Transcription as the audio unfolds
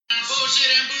Bullshit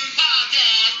and Booze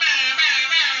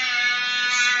Podcast.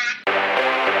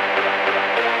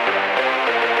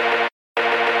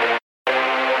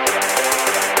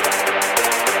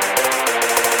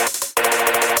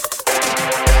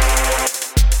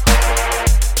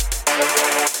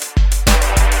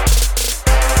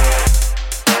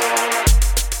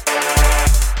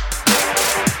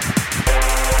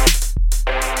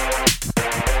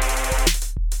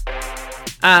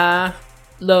 I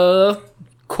love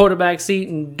quarterbacks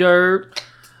eating dirt,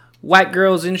 white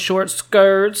girls in short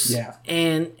skirts,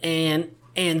 and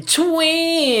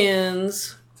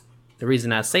twins. The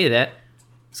reason I say that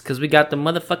is because we got the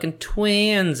motherfucking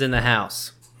twins in the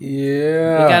house.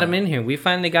 Yeah. We got them in here. We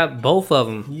finally got both of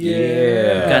them.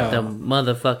 Yeah. We got the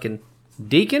motherfucking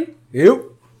deacon. Yep.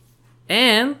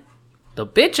 And the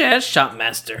bitch ass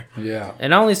shotmaster. Yeah.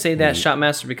 And I only say that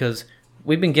shotmaster because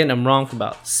we've been getting them wrong for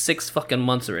about 6 fucking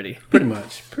months already. Pretty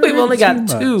much. We've only got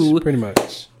 2. Pretty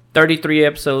much. 33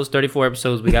 episodes, 34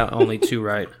 episodes, we got only 2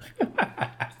 right.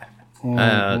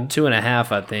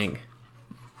 2.5, I think.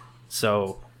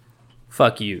 So,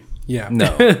 fuck you. Yeah.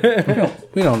 No.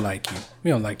 We don't like you. We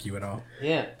don't like you at all.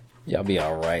 Yeah. Y'all be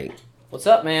alright. What's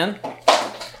up, man?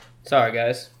 Sorry,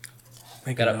 guys.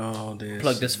 I Gotta all this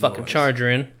Plug this fucking charger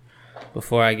in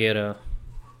before I get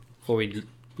before we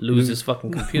lose this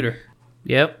fucking computer.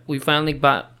 Yep, we finally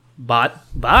bought. What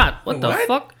the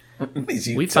fuck?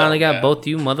 We finally got both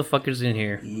you motherfuckers in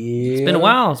here. Yeah. It's been a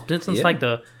while. It's been since like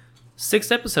the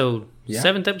 6th episode,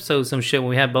 7th episode, some shit when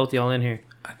we had both y'all in here.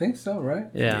 I think so, right?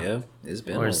 Yeah. It's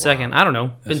been Or a a second. I don't know.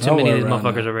 Been It's too many of these all around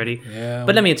motherfuckers now. already. Yeah.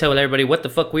 But let me tell everybody what the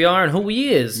fuck we are and who we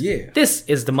is. Yeah. This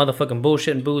is the motherfucking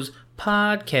Bullshit and Booze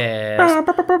podcast.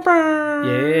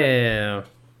 Yeah.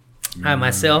 I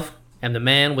myself am the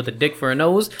man with a dick for a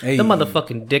nose. Hey. The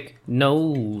motherfucking dick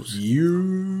nose.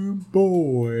 You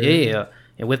boy. Yeah.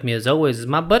 And with me as always is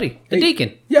my buddy, the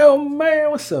deacon. Yo,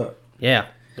 man, what's up? Yeah.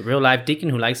 The real life deacon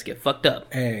who likes to get fucked up.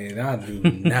 And I do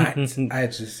not. I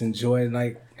just enjoy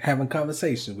like having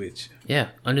conversation with you. Yeah.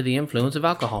 Under the influence of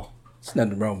alcohol. There's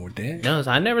nothing wrong with that. No,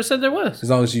 I never said there was. As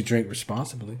long as you drink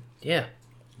responsibly. Yeah.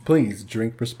 Please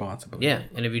drink responsibly. Yeah.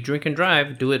 And if you drink and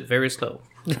drive, do it very slow.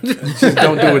 Just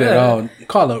don't do it at all.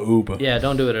 Call an Uber. Yeah,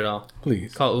 don't do it at all.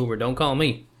 Please. Call Uber. Don't call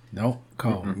me. Don't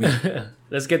call me.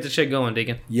 Let's get the shit going,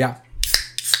 Deacon. Yeah.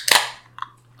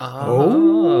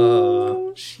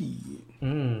 Oh. Shit.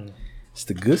 It's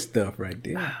the good stuff right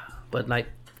there. But like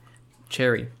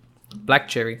cherry. Black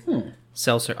cherry.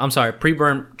 Seltzer. I'm sorry.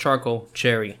 Pre-burnt charcoal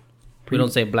cherry. We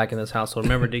don't say black in this household.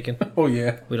 Remember, Deacon? Oh,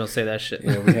 yeah. We don't say that shit.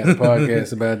 Yeah, we had a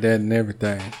podcast about that and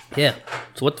everything. Yeah.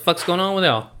 So what the fuck's going on with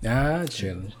y'all? Ah,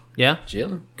 chilling. Yeah?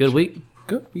 chilling. Good week?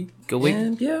 Good week. Good week?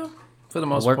 And yeah, for the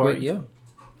most Work part, week? yeah.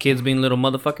 Kids being little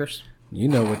motherfuckers? You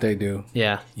know what they do.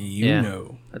 Yeah. You Yeah.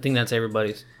 know. I think that's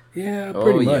everybody's. Yeah, Oh,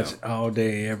 pretty yeah. much all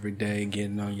day, every day,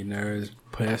 getting on your nerves,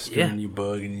 pestering you,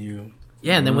 bugging you.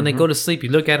 Yeah, and then when they go to sleep, you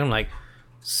look at them like,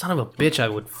 son of a bitch, I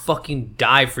would fucking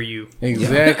die for you.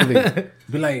 Exactly.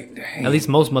 Be like, dang. At least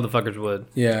most motherfuckers would.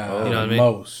 Yeah, You know what I mean?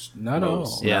 most. Not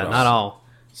all. Yeah, not all.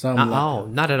 Some Not like- all.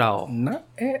 Not at all. Not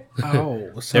at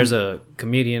all. Some- There's a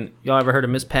comedian. Y'all ever heard of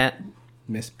Miss Pat?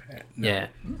 Miss Pat. No. Yeah.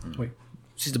 Wait.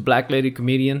 She's a black lady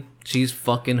comedian. She's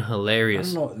fucking I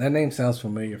hilarious. don't know. That name sounds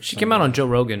familiar. She came out on Joe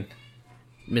Rogan.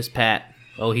 Miss Pat.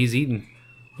 Oh, he's eating.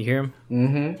 You hear him?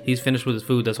 Mm-hmm. He's finished with his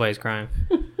food. That's why he's crying.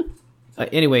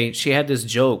 Anyway, she had this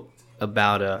joke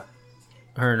about her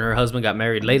and her husband got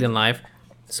married late in life.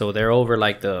 So they're over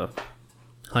like the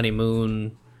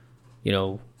honeymoon,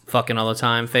 fucking all the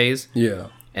time phase. Yeah.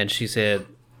 And she said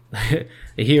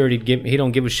he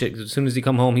don't give a shit. 'Cause as soon as he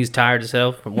come home, he's tired as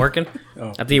hell from working. Oh.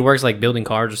 I think he works like building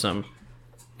cars or something.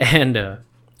 And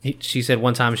she said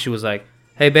one time she was like,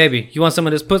 "Hey baby, you want some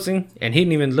of this pussy?" And he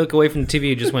didn't even look away from the TV.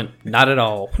 He just went, "Not at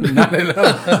all." Not at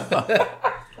all.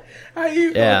 How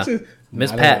you Yeah. just-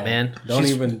 Miss Not Pat, at all. man. Don't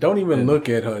She's- even look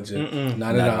at her. Just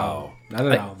not at all. Not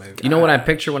at all, baby. You know what I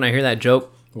picture when I hear that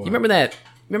joke? You remember that?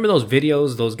 Remember those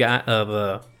videos? Those guy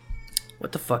of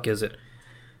what the fuck is it?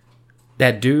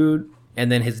 That dude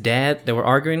and then his dad. They were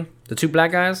arguing. The 2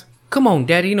 black guys. Come on,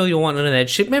 daddy. You know you don't want none of that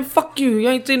shit, man. Fuck you. You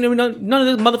ain't taking none of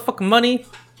this motherfucking money.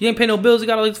 You ain't paying no bills. You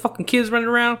got all these fucking kids running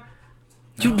around.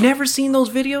 You've never seen those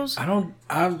videos? I don't.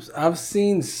 I've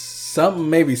seen something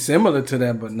maybe similar to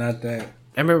that, but not that.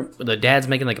 I remember the dad's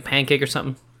making like a pancake or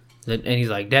something. And he's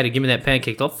like, "Daddy, give me that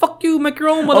pancake." Oh, fuck you. Make your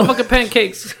own motherfucking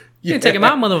pancakes. You ain't taking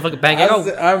my motherfucking pancake.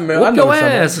 I know whoop your something.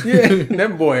 ass. Yeah,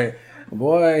 that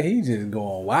boy, he just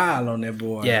going wild on that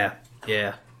boy. Yeah,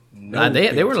 yeah. No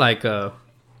They were like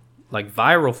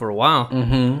viral for a while.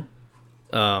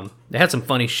 Mm-hmm. They had some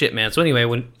funny shit, man. So anyway,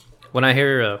 when I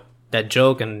hear that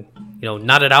joke, and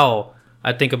not at all.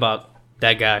 I think about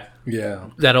that guy, Yeah.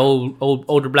 that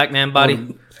older black man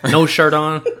body, no shirt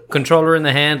on, controller in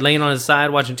the hand, laying on his side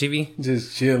watching TV.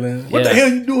 Just chilling. What Yeah. the hell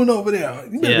you doing over there?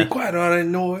 You better Yeah. be quiet on all that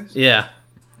noise. Yeah,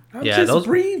 I'm Yeah, just those-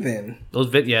 breathing.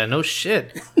 yeah, no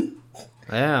shit.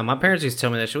 Yeah, my parents used to tell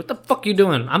me that shit. What the fuck you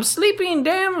doing? I'm sleeping,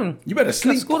 damn. You better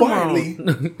sleep school tomorrow.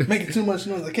 quietly. Making too much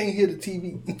noise. I can't hear the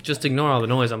TV. Just ignore all the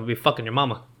noise. I'm gonna be fucking your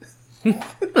mama.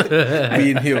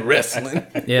 Being here wrestling.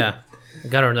 Yeah, I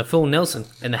got her in the full Nelson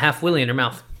and the half Willie in her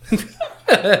mouth.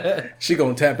 She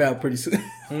gonna tap out pretty soon.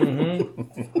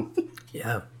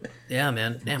 Yeah,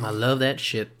 man. Damn, I love that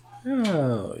shit.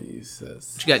 Oh,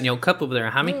 Jesus. What you got in your cup over there,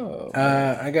 homie?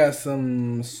 I got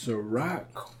some Ciroc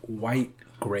white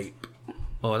grape.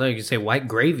 Oh, I thought you could say white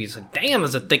gravy. It's like, damn,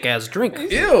 that's a thick ass drink.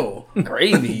 Ew.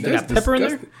 Gravy. You got pepper in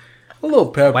there? A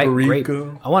little White grape.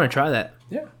 paprika. I want to try that.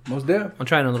 Yeah, most def. I'll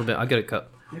try it in a little bit. I'll get a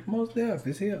cup. Yeah, most def.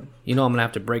 It's here. You know I'm gonna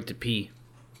have to break to pee.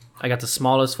 I got the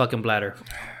smallest fucking bladder.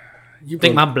 You I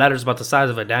think go- my bladder's about the size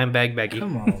of a dime bag baggie.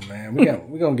 Come on, man.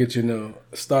 We gonna get you new.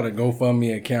 Start a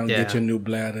GoFundMe account. Yeah. Get your new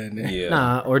bladder in there. Yeah.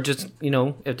 Nah, or just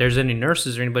if there's any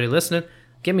nurses or anybody listening,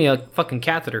 give me a fucking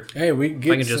catheter. Hey, we I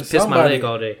get can just piss my somebody. leg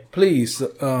all day. Please,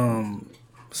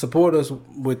 support us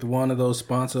with one of those.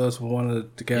 Sponsor us with one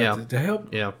of the guys Yeah. to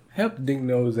help. Yeah, Help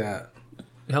Dicknose out.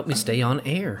 help me stay on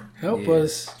air. Help Yeah.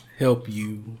 us help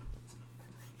you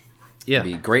Yeah,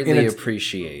 Be greatly And it's-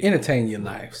 appreciated. entertain your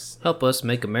lives. help us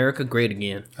make America great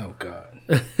again. Oh God,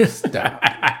 stop.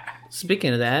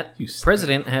 Speaking of that, You stop.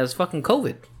 president has fucking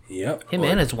COVID. Yep. Him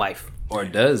and his wife. Or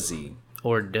does he?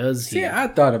 Or does he? Yeah, I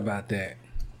thought about that.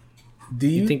 Do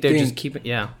you, you think they're just keeping?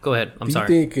 Yeah, go ahead. I'm Do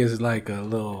sorry. you think it's like a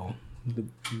little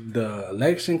the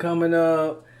election coming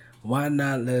up? Why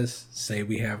not let's say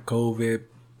we have COVID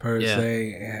per Yeah.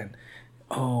 se, and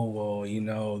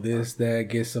this that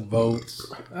get some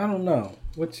votes. I don't know.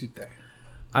 What you think?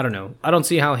 I don't know. I don't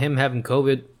see how him having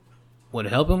COVID would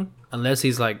help him unless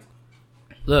he's like,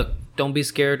 look, don't be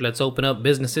scared. Let's open up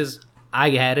businesses.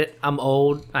 I had it. I'm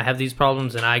old. I have these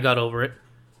problems and I got over it.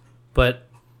 But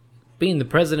being the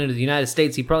president of the United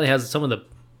States, he probably has some of the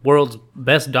world's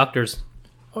best doctors.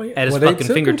 Oh yeah, At his they fucking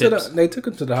took him to fingertips. they took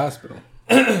him to the hospital.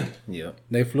 Yep.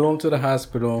 They flew him to the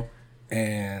hospital,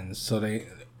 and so they,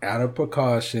 out of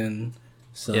precaution,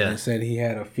 so Yeah. they said he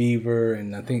had a fever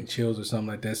and I think chills or something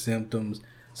like that, symptoms.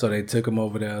 So they took him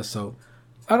over there. So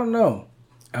I don't know.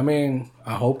 I mean,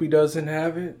 I hope he doesn't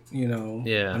have it.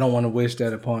 Yeah. I don't want to wish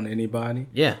that upon anybody.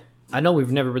 Yeah. I know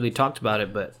we've never really talked about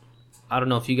it, but I don't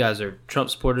know if you guys are Trump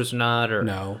supporters or not or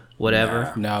No,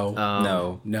 whatever. no,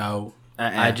 No. no,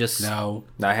 I just, no,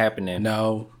 Not happening.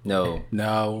 no, No.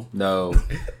 no, No.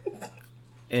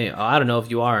 I don't know if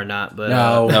you are or not, but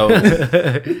no. No.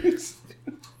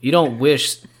 you don't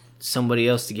wish somebody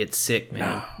else to get sick,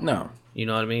 man. No. You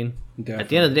know what I mean? At the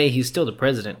Definitely. end of the day, he's still the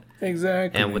president.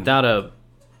 Exactly. And without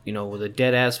with a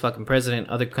dead ass fucking president,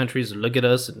 other countries look at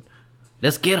us and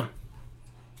let's get him.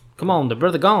 Come on, the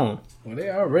brother gone. Well, they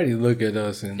already look at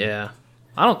us and Yeah,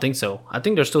 I don't think so. I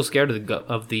think they're still scared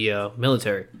of the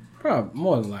military. probably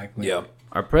more than likely. Yeah.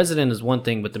 Our president is one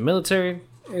thing, but the military,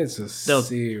 It's a They'll-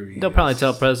 serious. they'll probably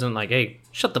tell president like, "Hey,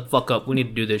 shut the fuck up. We need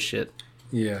to do this shit."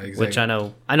 Yeah, exactly. Which I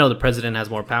know the president has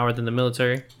more power than the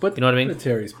military. But you know what I mean? The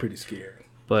military's pretty scary.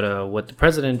 But what the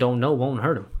president don't know won't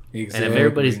hurt him. Exactly. And if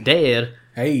everybody's dead,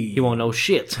 Hey, he won't know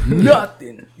shit.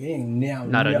 nothing. He ain't now.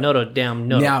 Not another damn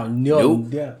nut. Now, no, Nope.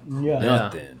 yeah.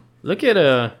 Nothing. Look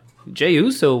at Jay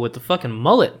Uso with the fucking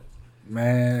mullet.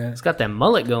 Man, It's got that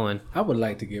mullet going. I would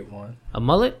like to get one. A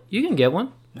mullet? You can get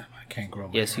one. I can't grow.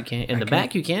 My Yes, hair. you can. In I the can't.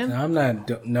 back, you can. No, I'm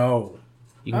not. No,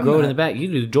 You can I'm grow it in not- the back. You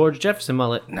do the George Jefferson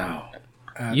mullet. no,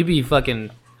 You be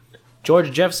fucking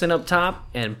George Jefferson up top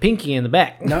and Pinky in the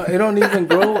back. no. It don't even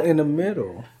grow in the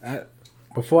middle.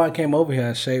 Before I came over here,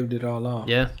 I shaved it all off.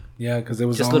 Yeah. Yeah, because it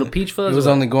was Just only, little peach fuzz? It was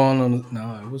only going on.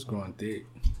 No, it was growing thick.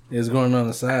 It was growing on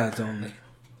the sides only.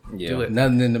 Yeah. Do it.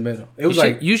 Nothing in the middle. It was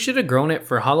like You should have grown it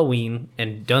for Halloween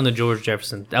and done the George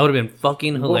Jefferson. That would have been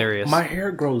fucking well, hilarious. my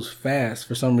hair grows fast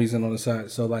for some reason on the side.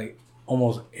 So like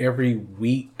almost every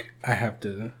week I have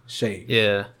to shave.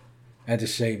 Yeah. I had to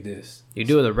shave this. You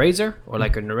do it with a razor or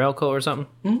like a Norelco or something?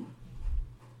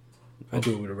 I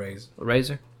do it with a razor. A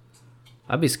razor?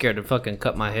 I'd be scared to fucking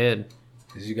cut my head.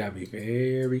 Cause you gotta be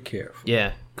very careful.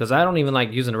 Yeah. Because I don't even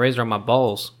like using a razor on my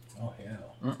balls. Oh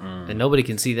hell. And nobody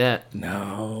can see that.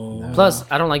 No. Plus,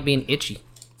 I don't like being itchy.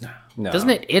 No. Doesn't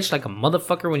it itch like a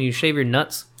motherfucker when you shave your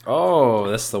nuts? Oh,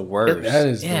 that's the worst. That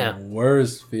is Yeah. the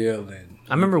worst feeling.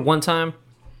 I remember one time,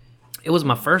 it was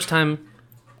my first time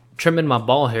trimming my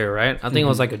ball hair, right? I think I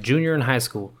was like a junior in high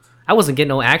school. I wasn't getting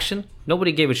no action.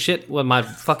 Nobody gave a shit what my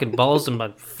fucking balls and my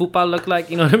fupa looked like.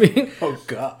 You know what I mean? Oh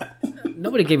God.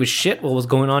 Nobody gave a shit what was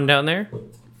going on down there.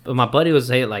 But my buddy was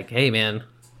like, hey man,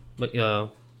 but I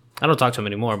don't talk to him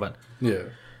anymore. But Yeah.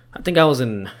 I think I was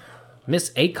in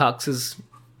Miss Acox's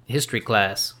history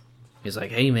class. He's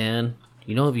like, hey man,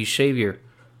 you know if you shave your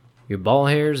ball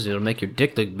hairs, it'll make your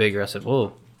dick look bigger. I said,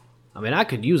 whoa. I mean, I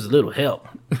could use a little help.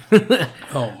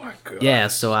 Oh my God. Yeah,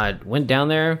 so I went down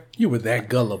there. You were that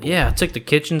gullible. Yeah, I took the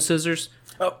kitchen scissors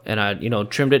Oh. and I,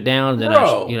 trimmed it down. And then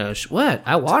Bro. what?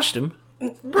 I washed them.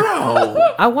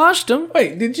 Bro. I washed them.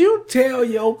 Wait, did you tell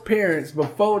your parents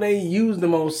before they used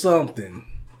them on something?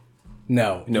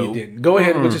 No, you didn't. Go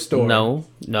ahead with your story. No,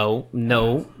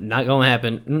 not gonna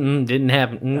happen. Didn't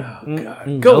happen. Oh,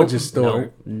 God. Go with your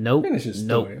story. Nope. Finish your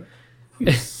story. Nope.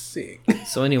 You sick.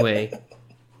 So anyway,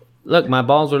 look, my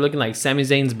balls were looking like Sami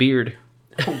Zayn's beard.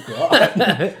 Oh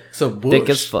God. So bush. Thick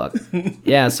as fuck.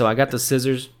 Yeah, so I got the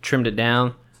scissors, trimmed it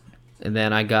down, and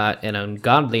then I got an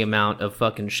ungodly amount of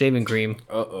fucking shaving cream.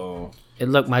 Uh-oh. It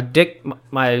looked my dick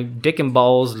and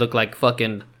balls look like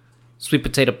fucking sweet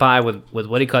potato pie with what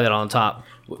do you call it on top?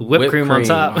 Whipped cream on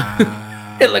top.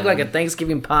 It looked like a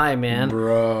Thanksgiving pie, man.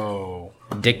 Bro.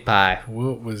 Dick pie.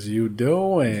 What was you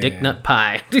doing? Dick nut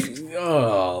pie.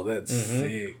 Oh, that's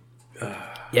sick.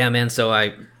 Yeah, man, so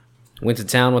I went to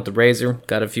town with the razor,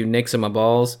 got a few nicks in my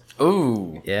balls.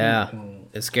 Ooh. Yeah.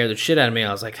 It scared the shit out of me.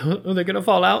 I was like, huh, are they gonna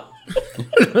fall out?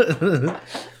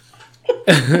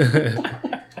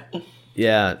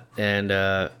 Yeah, and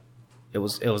it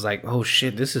was like, oh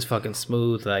shit, this is fucking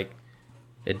smooth. Like,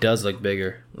 it does look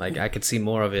bigger. Like, I could see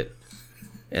more of it.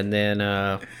 And then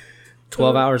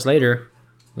 12 hours later,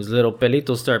 those little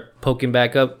pelitos start poking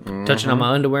back up, touching on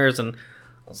my underwears, and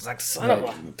I was like, son of a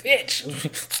bitch.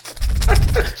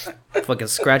 Fucking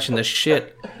scratching the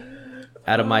shit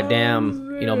out of my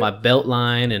damn, my belt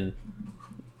line and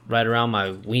right around my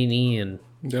weenie. And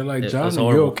They're like, It John, was are you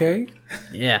horrible. okay?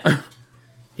 yeah.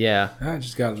 Yeah. I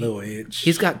just got a little itch.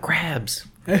 He's got crabs.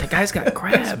 The guy's got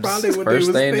crabs. Probably what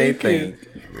First they was thing they thinking.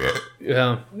 think.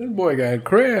 Yeah. This boy got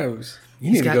crabs.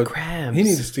 He's got crabs. He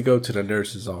needs to go to the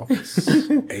nurse's office.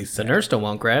 The nurse don't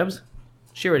want crabs.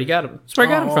 She already got them. That's where I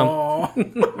got them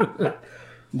from. from.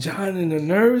 John and the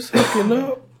nurse hooking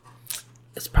up.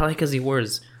 It's probably because he wore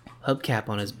his hubcap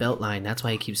on his belt line. That's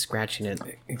why he keeps scratching it.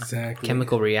 Exactly.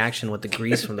 Chemical reaction with the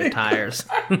grease from the tires.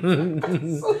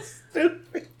 So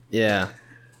stupid. Yeah.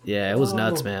 Yeah, it was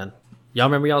nuts, man. Y'all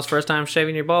remember y'all's first time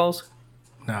shaving your balls?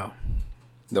 No.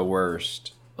 The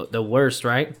worst. The worst,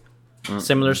 right?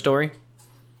 Similar story?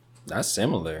 Not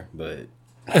similar, but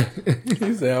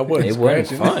He said I wasn't it wasn't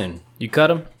scratching. fun. You cut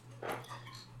them?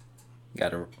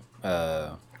 Got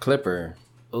a clipper.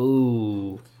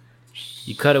 Ooh.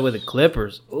 You cut it with the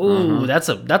clippers. Ooh, that's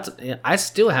I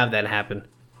still have that happen.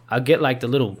 I'll get like the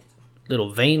little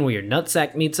vein where your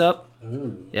nutsack meets up.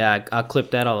 Ooh. Yeah, I'll clip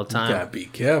that all the You time. gotta be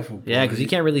careful. Boy. Yeah, because you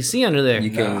can't really see under there.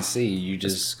 You can't see. You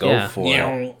just go Yeah. for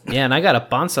it. Yeah, and I got a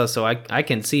panza, so I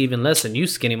can see even less than you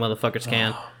skinny motherfuckers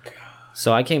can. Oh, God.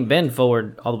 So I can't bend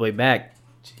forward all the way back.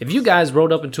 If you guys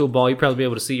rolled up into a ball, you'd probably be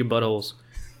able to see your buttholes.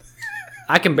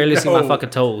 I can barely see my No. fucking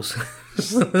toes. He's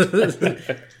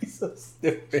so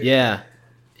stupid. Yeah,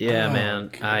 Oh, man.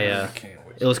 God, I can't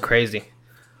wait. it was crazy.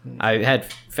 I had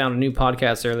found a new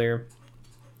podcast earlier.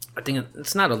 I think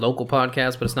it's not a local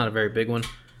podcast, but it's not a very big one.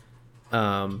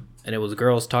 And it was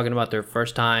girls talking about their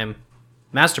first time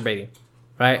masturbating,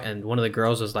 right? And one of the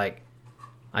girls was like,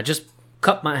 I just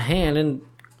cut my hand and,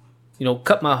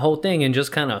 cut my whole thing and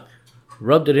just kind of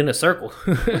rubbed it in a circle.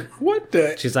 What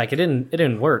the? She's like, it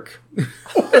didn't work.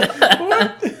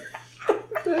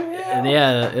 And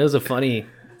yeah, it was a funny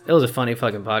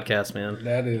fucking podcast, man.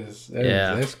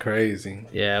 That's crazy.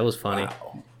 Yeah, it was funny.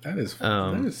 Wow. That is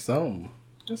something.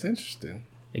 That's interesting.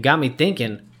 It got me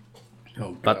thinking Oh,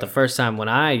 about the first time when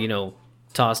I,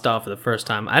 tossed off for the first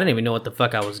time. I didn't even know what the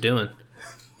fuck I was doing.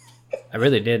 I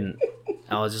really didn't.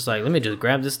 I was just like, let me just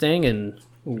grab this thing and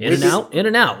in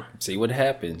and out. See what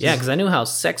happens. Yeah, because I knew how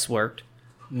sex worked.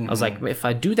 I was like, if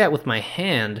I do that with my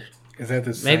hand, Is that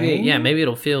the same? maybe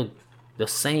it'll feel the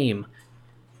same.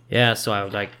 Yeah, so I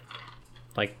was like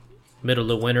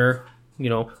middle of winter,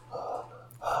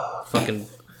 fucking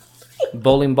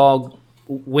bowling ball,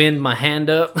 wind my hand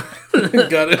up.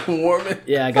 Got it warming.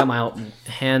 Yeah, I got my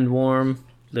hand warm,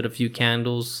 lit a few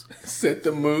candles. Set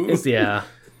the mood. Yeah.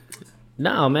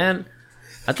 No, man.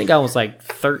 I think I was like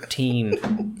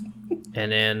 13.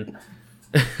 And then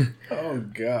Oh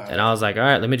God. and I was like, all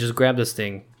right, let me just grab this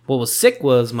thing. What was sick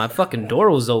was my fucking door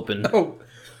was open. Oh.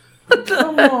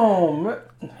 Come on, man.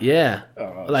 Yeah.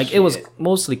 Oh, Like, it was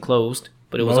mostly closed,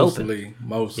 but it was open.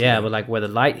 Mostly. Yeah, but like where the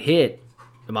light hit,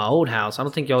 it in my old house. I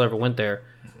don't think y'all ever went there.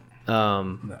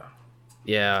 No.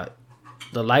 Yeah,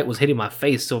 the light was hitting my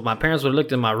face. So if my parents would have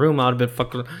looked in my room, I would have been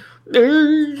fucking They'd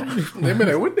be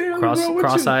like, what the hell is wrong with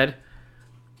cross-eyed.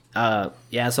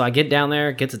 Yeah, so I get down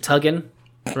there, get to tugging,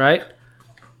 right?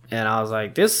 And I was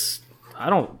like,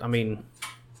 I mean,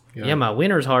 yeah, my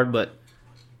winter's hard, but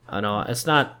I know it's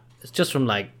just from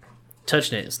like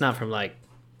touching it. It's not from like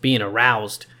being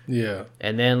aroused. Yeah.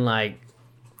 And then like,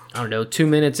 I don't know, 2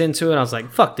 minutes into it, I was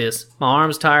like, fuck this. My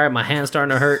arm's tired. My hand's starting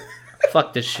to hurt.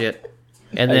 Fuck this shit.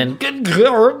 And then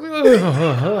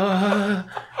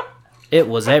it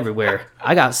was everywhere.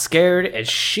 I got scared as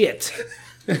shit.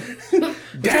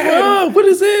 Dad, what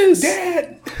is this?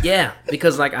 Dad. Yeah,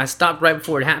 because like I stopped right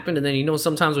before it happened, and then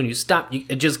sometimes when you stop,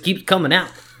 it just keeps coming out.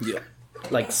 Yeah.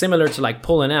 Like similar to like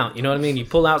pulling out. You know what I mean? You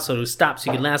pull out so it stops.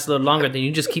 So you can last a little longer. Then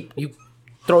you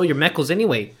throw your meckles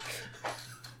anyway.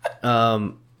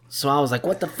 So I was like,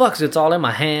 what the fuck? So it's all in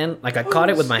my hand. Like I caught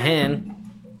it with my hand.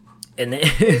 And then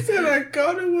He said I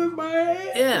caught it with my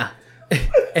hand. yeah.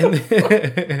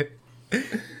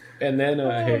 And then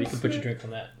here, you can put your drink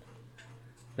on that.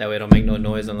 That way it don't make no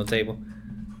noise on the table.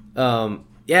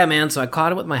 Yeah, man, so I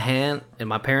caught it with my hand, and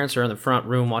my parents are in the front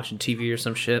room watching TV or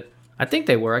some shit. I think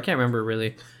they were. I can't remember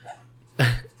really.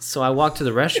 So I walked to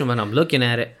the restroom, and I'm looking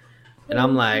at it, and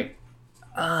I'm like,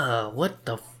 what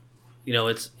the...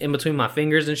 it's in between my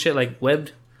fingers and shit, like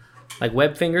web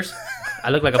fingers. I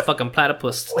look like a fucking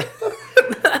platypus. What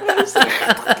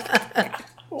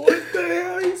the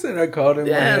hell? He said I caught him.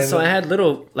 Yeah, so I had a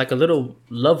little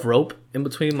love rope in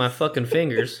between my fucking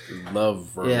fingers.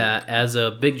 Love rope. Yeah, as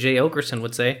a Big J Okerson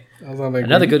would say. I was like,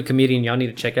 Another good comedian y'all need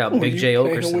to check out, Big J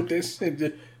Okerson. With this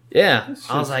shit? Yeah,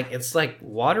 I was like, it's like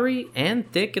watery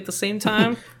and thick at the same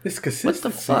time. It's What consistency.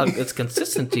 the fuck? Its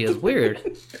consistency is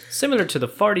weird. Similar to the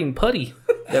farting putty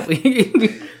that we...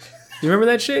 You remember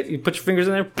that shit? You put your fingers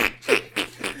in there.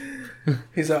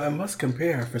 He's like, I must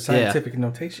compare for scientific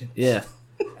notation. Yeah.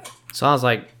 So I was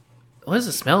like, what does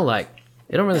it smell like?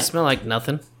 It don't really smell like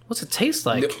nothing. What's it taste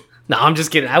like? No, I'm just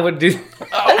kidding. I would do...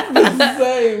 I'm just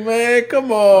saying, man.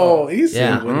 Come on. He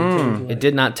said Yeah. It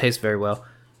did not taste very well.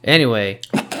 Anyway...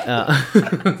 well,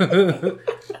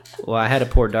 I had a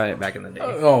poor diet back in the day.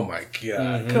 Oh my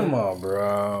god! Come on,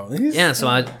 bro. Yeah,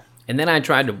 so then I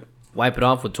tried to wipe it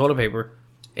off with toilet paper.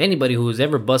 Anybody who has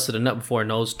ever busted a nut before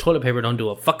knows toilet paper don't do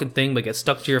a fucking thing but get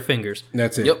stuck to your fingers.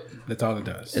 That's it. Yep. That's all it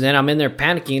does. And then I'm in there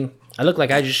panicking. I look like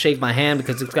I just shaved my hand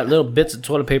because it's got little bits of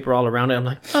toilet paper all around it. I'm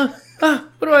like,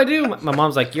 what do I do? My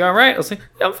mom's like, you all right? I was like,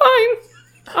 yeah,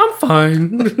 I'm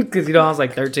fine. Because, I was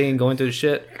like 13 going through the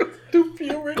shit.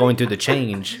 Going through the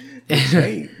change.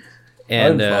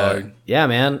 And yeah,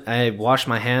 man, I washed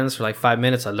my hands for like 5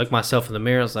 minutes. I looked myself in the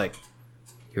mirror. I was like,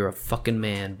 you're a fucking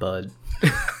man, bud.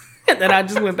 And then I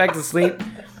just went back to sleep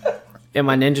in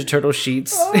my Ninja Turtle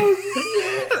sheets.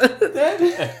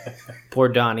 Poor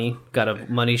Donnie got a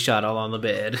money shot all on the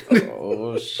bed.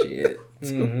 Oh, shit.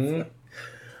 Mm-hmm.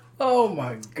 Oh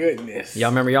my goodness.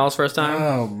 Y'all remember y'all's first time?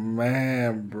 Oh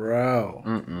man,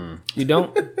 bro. You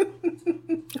don't?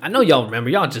 I know y'all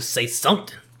remember. Y'all just say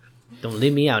something. Don't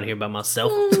leave me out here by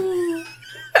myself.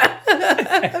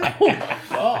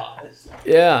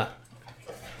 Yeah.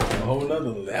 A whole nother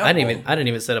level. I didn't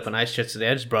even set up an ice chest today.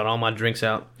 I just brought all my drinks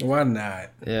out. Why not?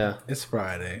 Yeah. It's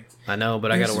Friday. I know,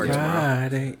 but I gotta work tomorrow.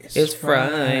 It's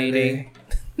Friday.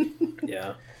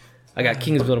 Yeah. I got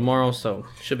Kingsville tomorrow, so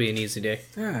should be an easy day.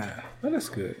 Yeah, well, that's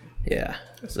good. Yeah.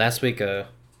 Last week, I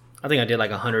think I did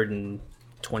like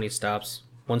 120 stops,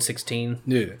 116.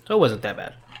 Yeah. So it wasn't that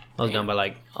bad. I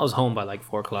was home by like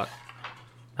 4 o'clock.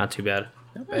 Not too bad.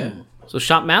 Not bad. So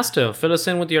Shotmaster, fill us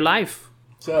in with your life.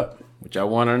 What's up? What y'all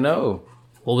want to know?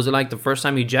 What was it like the first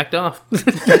time you jacked off?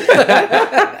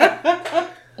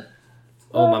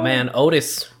 Oh, my man,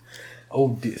 Otis.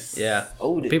 Yeah.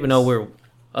 Otis. People know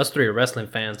us three are wrestling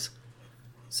fans.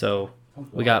 So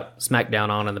we got SmackDown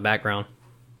on in the background.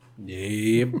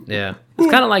 Yeah. Yeah.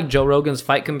 It's kind of like Joe Rogan's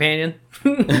fight companion.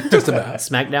 Just about.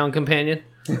 SmackDown companion.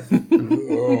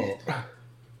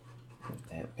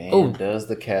 That band does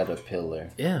the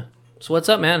caterpillar. Yeah. So what's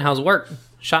up, man? How's work?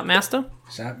 Shotmaster?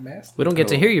 Shotmaster. We don't get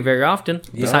to hear you very often,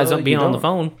 besides being on the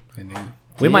phone.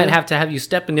 We might have to have you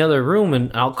step in the other room,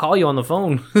 and I'll call you on the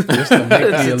phone. Just to make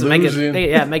the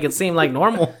illusion. Make it seem like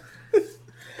normal.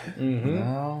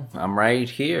 No, I'm right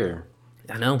here.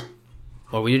 I know.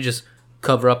 Or will you just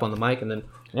cover up on the mic and then,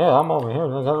 yeah, I'm over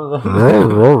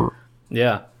here.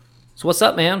 Yeah. So what's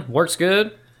up, man? Work's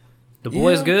good? The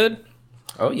boy's good?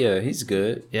 Oh, yeah, he's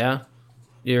good. Yeah.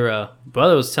 Your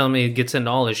brother was telling me he gets into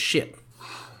all his shit.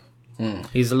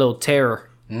 He's a little terror.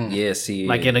 Yes, he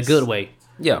Like is. in a good way.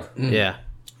 Yeah. Yeah.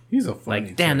 He's a funny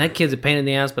Like, damn, terror. that kid's a pain in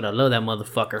the ass, but I love that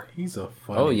motherfucker. He's a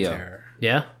funny yeah. terror.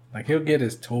 Yeah? Like, he'll get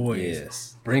his toys,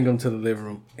 Yes. bring them to the living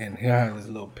room, and he'll have his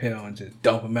little pail and just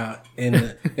dump them out in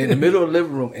the middle of the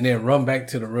living room, and then run back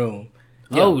to the room.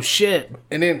 Oh, shit.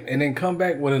 And then come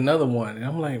back with another one. And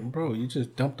I'm like, bro, you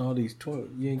just dumped all these toys.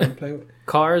 You ain't gonna play with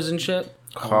Cars and shit?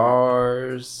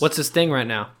 Cars. What's his thing right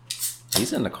now?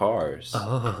 He's in the cars.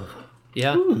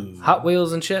 Yeah? Hot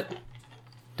Wheels and shit?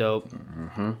 Dope.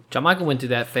 John Michael went through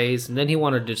that phase, and then he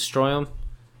wanted to destroy them.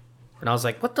 And I was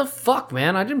like, what the fuck,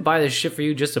 man? I didn't buy this shit for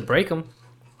you just to break them.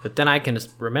 But then I can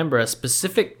remember a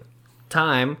specific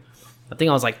time. I think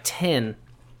I was like 10.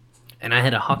 And I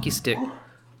had a hockey stick.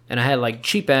 And I had like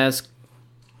cheap ass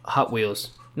Hot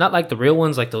Wheels. Not like the real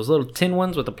ones, like those little tin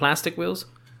ones with the plastic wheels.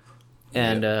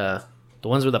 And the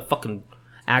ones where the fucking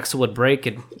axle would break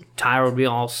and tire would be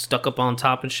all stuck up on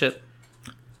top and shit.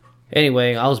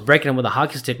 Anyway, I was breaking them with a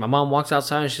hockey stick. My mom walks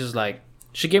outside and she's like,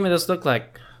 she gave me this look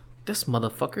like, this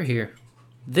motherfucker here.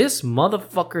 This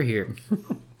motherfucker here.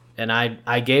 And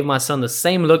I gave my son the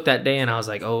same look that day, and I was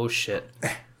like, oh shit.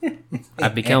 I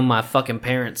become my fucking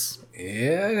parents.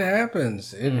 Yeah, it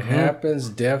happens. It happens,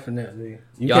 definitely.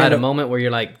 Y'all had a moment where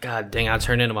you're like, God dang, I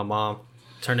turned into my mom.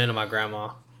 Turned into my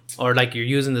grandma. Or like you're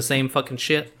using the same fucking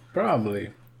shit.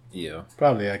 Probably. Yeah.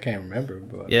 Probably, I can't remember,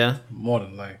 but Yeah. more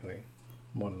than likely.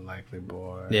 More than likely,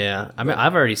 boy. Yeah. I mean,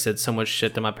 I've already said so much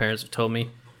shit that my parents have told me.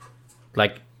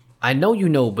 Like, I know you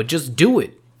know, but just do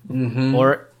it.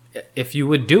 Or if you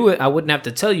would do it, I wouldn't have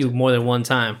to tell you more than one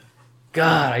time.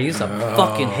 God, I used to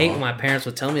fucking hate when my parents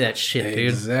would tell me that shit, dude.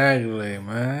 Exactly,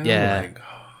 man. Yeah. Like,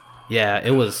 Yeah,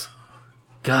 it was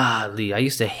godly. I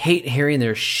used to hate hearing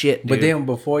their shit, dude. but then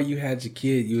before you had your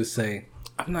kid, you would say,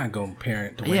 I'm not going to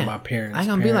parent the way my parents I ain't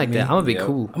gonna be parent like me. that. I'm gonna be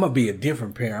cool. I'm going to be a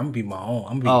different parent. I'm going to be my own.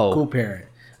 I'm going to be Oh. a cool parent.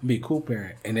 I'm be a cool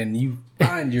parent. And then you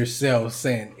find yourself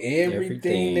saying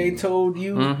everything they told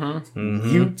you.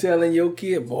 You telling your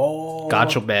kid, boy.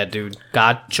 Got your bad, dude.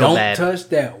 Got your Don't bad. touch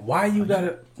that. Why you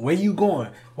gotta? Where you going?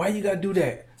 Why you gotta do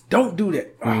that? Don't do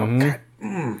that. Oh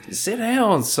God. Sit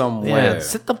down somewhere. Yeah,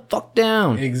 sit the fuck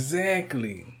down.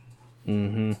 Exactly.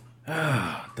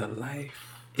 Ah, the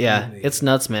life. Yeah, it's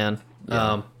nuts, man.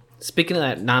 Speaking of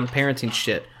that non-parenting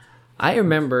shit, I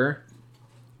remember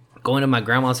going to my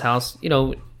grandma's house. You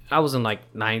know, I was in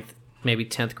like 9th, maybe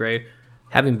 10th grade,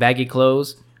 having baggy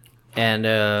clothes. And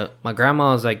my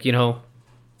grandma was like, you know,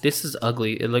 this is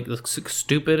ugly. It looks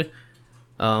stupid,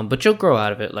 but you'll grow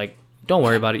out of it. Like, don't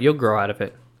worry about it. You'll grow out of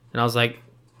it. And I was like,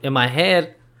 in my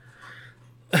head,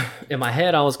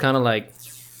 I was kind of like,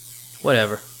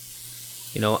 whatever.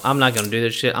 You know, I'm not going to do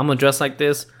this shit. I'm going to dress like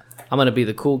this. I'm going to be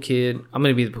the cool kid. I'm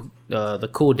going to be the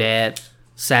cool dad,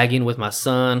 sagging with my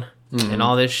son and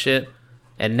all this shit.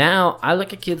 And now I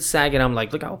look at kids sagging. I'm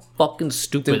like, look how fucking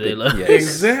stupid they look. Yes.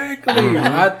 Exactly.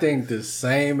 I think the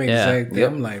same exact thing.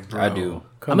 Yep. I'm like, bro. I do.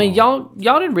 Come I mean, on.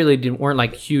 y'all weren't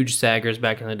like huge saggers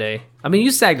back in the day. I mean,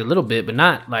 you sagged a little bit, but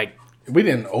not like We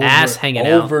didn't ass hanging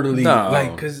out. overly No.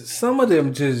 like because some of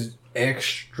them just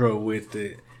extra with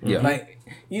it. Yeah. Like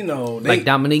you know, they, like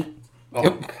Dominique.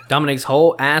 oh, Dominique's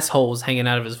whole asshole was hanging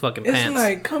out of his fucking it's pants.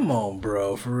 like, come on,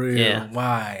 bro, for real. Yeah.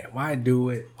 Why do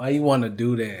it? Why you want to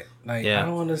do that? Like, Yeah. I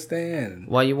don't understand.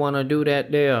 Why you want to do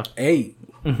that there? Hey,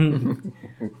 What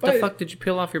the fuck did you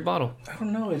peel off your bottle? I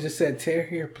don't know. It just said tear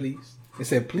here, please. It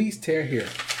said please tear here.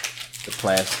 The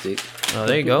plastic. Oh,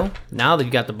 there you go. Now that you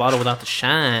got the bottle without the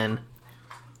shine,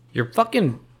 your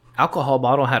fucking alcohol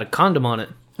bottle had a condom on it.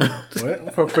 Well,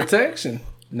 for protection.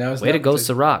 Now it's Way to not go,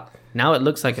 protection. Ciroc. Now it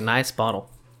looks like a nice bottle.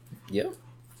 Yep.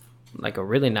 Like a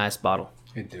really nice bottle.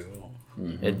 It do.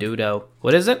 It do though.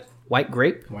 What is it? White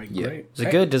grape? White Yeah. grape. Is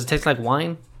it good? Does it taste like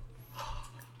wine?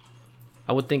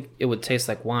 I would think it would taste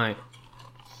like wine.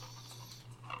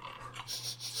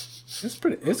 It's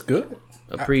pretty. It's good.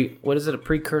 What is it? A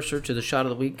precursor to the shot of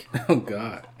the week? Oh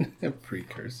God, a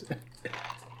precursor.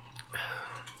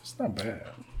 It's not bad.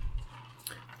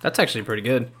 That's actually pretty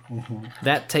good.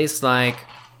 That tastes like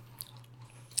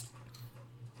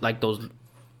those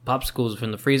popsicles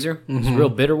from the freezer. Those real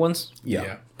bitter ones.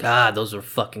 Yeah. God, those are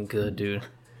fucking good, dude.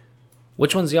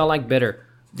 Which ones do y'all like better?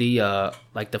 The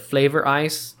like the flavor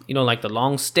ice, you know, like the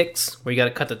long sticks where you got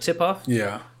to cut the tip off,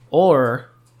 Yeah.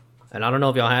 or, and I don't know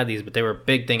if y'all had these, but they were a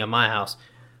big thing in my house.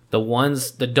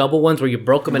 The double ones where you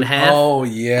broke them in half. Oh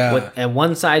yeah. And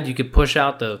one side you could push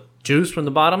out the juice from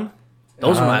the bottom.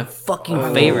 Those are my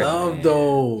fucking favorite. I love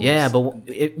those. Yeah, but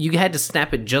you had to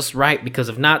snap it just right because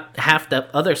if not, half the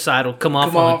other side will come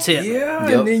off on the tip. Yeah,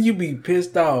 Yep. and then you be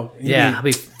pissed off. You Yeah, be- I'd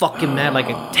be fucking mad. Like,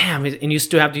 damn, and you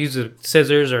still have to use the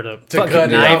scissors or the to fucking cut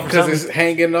it knife off or because something. it's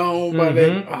hanging on by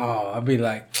that. Oh, I'd be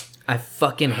like, I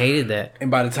fucking hated that. And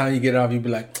by the time you get off, you be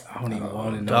like, I don't even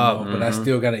want it no more. But I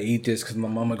still gotta eat this because my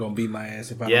mama gonna beat my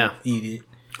ass if I don't eat it.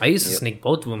 I used to sneak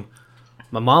both of them.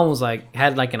 My mom was like,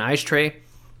 had like an ice tray.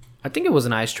 I think it was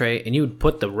an ice tray, and you would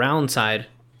put the round side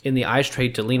in the ice tray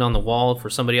to lean on the wall for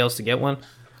somebody else to get one.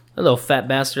 A little fat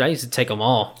bastard. I used to take them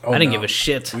all. I didn't give a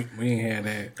shit. We ain't had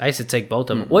that. I used to take both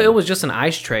of them. Well, it was just an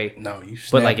ice tray. No, you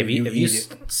snap but like it, if you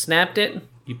snapped it,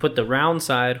 you put the round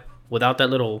side without that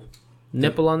little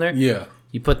nipple on there. Yeah.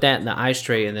 You put that in the ice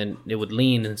tray, and then it would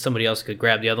lean, and somebody else could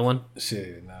grab the other one.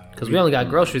 Shit, no. Because we only got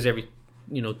groceries every,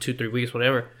 2-3 weeks,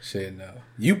 whatever. Shit, no.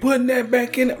 You putting that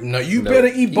back in? No, you better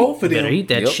eat both of them. Better eat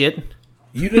that shit.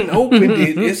 You done opened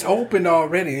it. It's open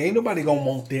already. Ain't nobody gonna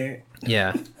want that.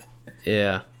 Yeah.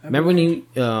 Yeah. Remember when you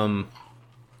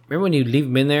leave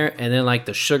them in there and then like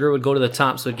the sugar would go to the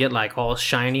top so it'd get like all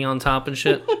shiny on top and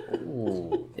shit?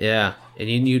 Yeah.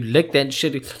 And you'd lick that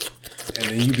shit. And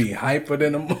then you be hyper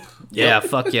than them. Yeah,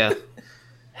 fuck yeah.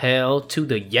 Hell to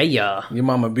the yeah. Your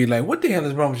mama be like, what the hell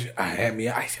is wrong with you? I had me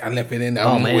ice. I left it in there.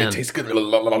 Oh, man. man. It tastes good.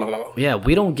 Yeah,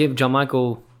 we don't give John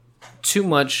Michael too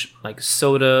much like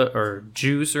soda or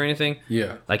juice or anything.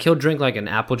 Yeah. Like he'll drink like a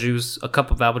cup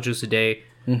of apple juice a day.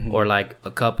 Or like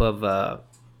a cup of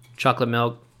chocolate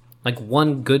milk, like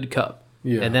one good cup.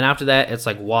 Yeah. And then after that, it's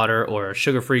like water or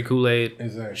sugar-free Kool-Aid,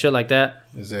 shit like that.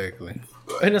 Exactly.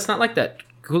 And it's not like that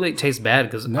Kool-Aid tastes bad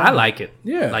because I like it.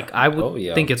 Yeah. Like I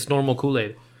would think it's normal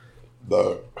Kool-Aid.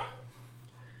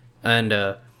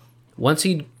 And once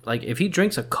if he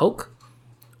drinks a Coke,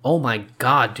 oh my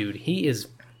God, dude, he is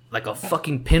like a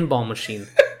fucking pinball machine.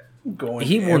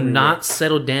 He will not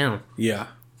settle down. Yeah.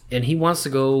 And he wants to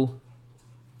go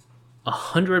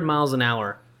 100 miles an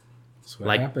hour. That's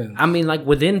what happens. I mean, like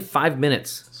within 5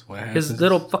 minutes. That's what happens. His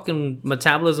little fucking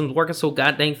metabolism's working so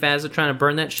goddamn fast. They're trying to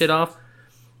burn that shit off.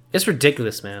 It's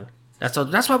ridiculous, man. That's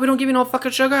why we don't give you no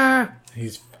fucking sugar.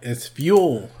 It's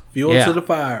fuel to the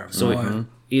fire. So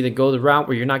either go the route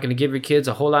where you're not going to give your kids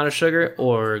a whole lot of sugar,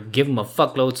 or give them a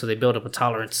fuckload so they build up a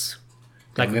tolerance.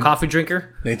 Like a coffee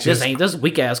drinker. This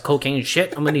weak ass cocaine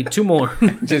shit. I'm gonna need 2 more.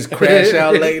 Just crash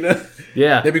out later.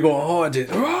 Yeah. They be going hard.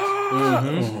 Just,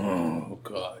 oh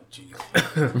God, Jesus.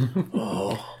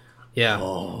 Yeah.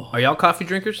 Oh. Are y'all coffee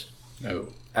drinkers? No,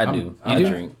 I do. I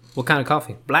drink. What kind of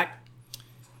coffee? Black?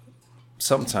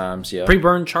 Sometimes, yeah.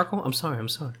 Pre-burned charcoal? I'm sorry.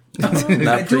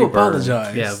 I do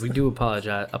apologize. Yeah, we do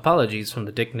apologize. Apologies from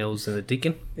the dicknose and the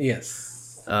deacon.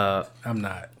 Yes. I'm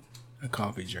not a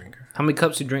coffee drinker. How many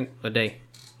cups you drink a day?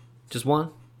 Just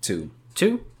one? 2.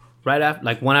 2? Right after,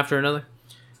 like one after another?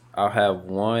 I'll have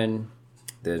one,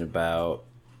 then about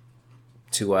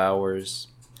 2 hours.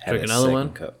 Drink another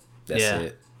one? Cup. That's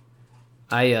it.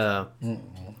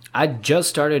 I just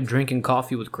started drinking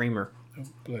coffee with creamer.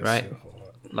 Right?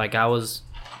 Like I was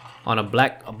on a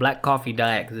black coffee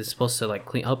diet because it's supposed to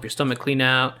like help your stomach clean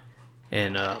out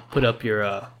and put up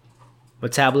your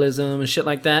metabolism and shit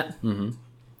like that.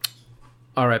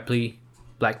 R.I.P.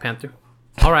 Black Panther.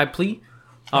 R.I.P.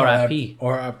 R.I.P.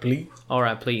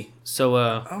 R.I.P. So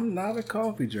I'm not a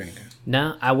coffee drinker.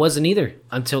 Nah, I wasn't either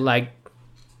until like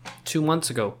 2 months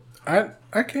ago. I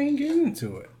can't get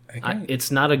into it.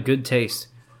 It's not a good taste.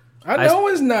 I know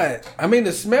it's not. I mean,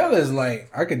 the smell is like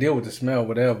I could deal with the smell,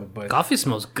 whatever. But coffee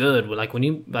smells good. Like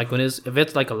if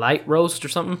it's like a light roast or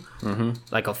something,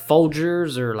 like a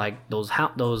Folgers or like those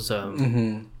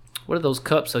what are those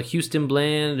cups? A Houston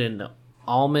Blend and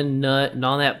almond nut and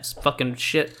all that fucking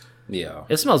shit. Yeah,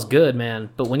 it smells good, man.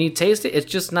 But when you taste it, it's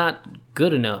just not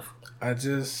good enough. I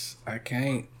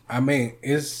can't. I mean,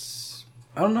 I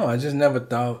don't know. I just never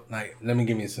thought like, let me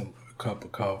give me a cup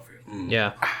of coffee.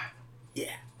 Yeah.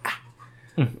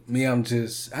 Me, I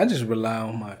just rely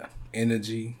on my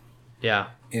energy. Yeah.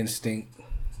 Instinct.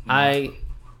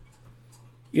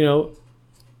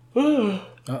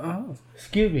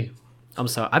 Excuse me. I'm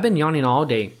sorry. I've been yawning all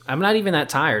day. I'm not even that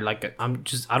tired. Like I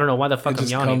don't know why the fuck I'm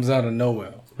yawning. It just comes out of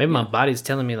nowhere. Maybe my body's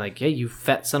telling me like, hey, you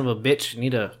fat son of a bitch, you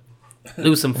need to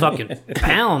lose some fucking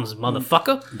pounds,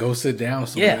 motherfucker. Go sit down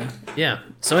somewhere. Yeah.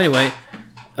 So anyway,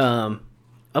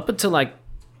 up until like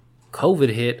COVID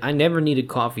hit, I never needed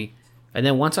coffee. And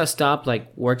then once I stopped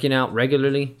like working out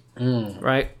regularly,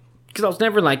 right? Because I was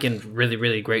never like in really,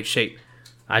 really great shape.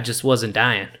 I just wasn't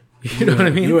dying. You know what I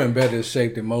mean? You were in better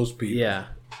shape than most people. Yeah.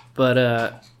 But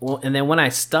and then when I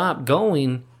stopped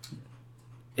going,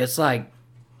 it's like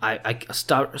I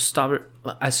stopped.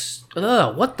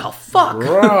 What the fuck,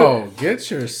 bro? Get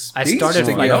your speech I started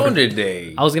together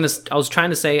today. I was trying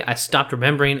to say I stopped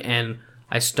remembering and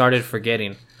I started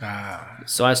forgetting.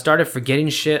 So I started forgetting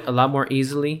shit a lot more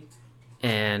easily,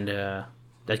 and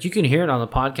like you can hear it on the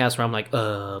podcast where I'm like,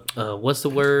 what's the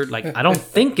word? Like I don't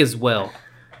think as well.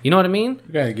 You know what I mean?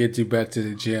 We gotta get you back to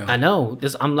the gym. I know.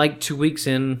 I'm like 2 weeks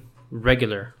in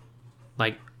regular,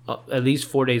 like at least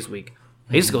 4 days a week.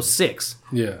 I used to go 6.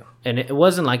 Yeah. And it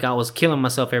wasn't like I was killing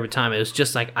myself every time. It was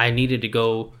just like I needed to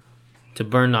go to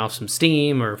burn off some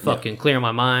steam or fucking clear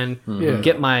my mind. Yeah.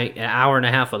 Get my an hour and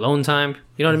a half alone time.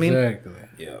 You know what I mean? Exactly.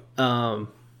 Yeah.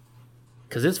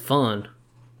 Because it's fun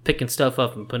picking stuff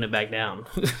up and putting it back down.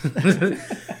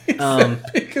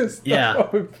 Yeah.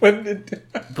 Putting it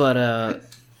down. But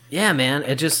yeah, man,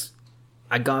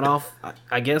 I got off,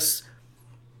 I guess,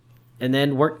 and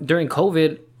then work during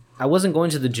COVID. I wasn't going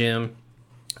to the gym.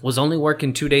 Was only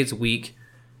working 2 days a week,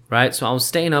 right? So I was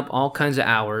staying up all kinds of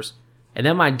hours, and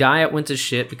then my diet went to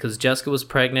shit because Jessica was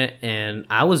pregnant and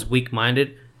I was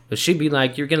weak-minded. But she'd be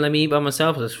like, "You're gonna let me eat by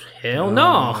myself?" I was like, "Hell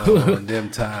no!" Them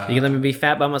time. You gonna let me be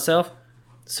fat by myself?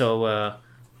 So,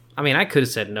 I mean, I could have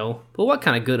said no, but what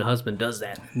kind of good husband does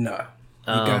that? No.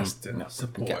 You got to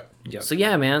support. So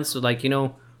yeah, man. So like,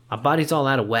 my body's all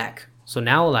out of whack. So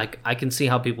now like I can see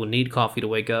how people need coffee to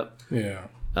wake up. Yeah.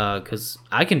 Because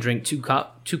I can drink two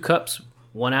cups,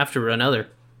 one after another.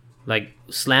 Like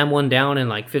slam one down in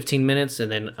like 15 minutes,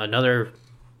 and then another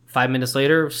 5 minutes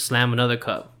later, slam another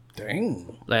cup.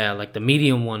 Dang. Yeah, like the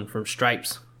medium one from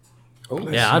Stripes. Oh,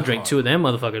 Yeah, I'll drink 2 of them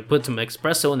motherfuckers, put some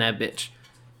espresso in that bitch,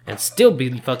 and still be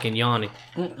fucking yawning.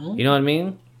 You know what I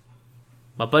mean?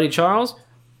 My buddy Charles,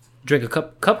 drink a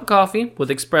cup of coffee with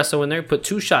espresso in there, put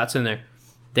 2 shots in there.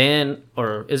 Then,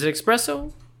 or is it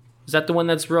espresso? Is that the one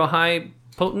that's real high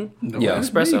potent? No, Yeah. that's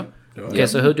Espresso? me. Okay,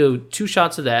 so he'll do 2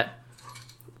 shots of that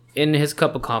in his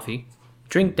cup of coffee,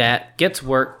 drink that, get to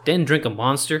work, then drink a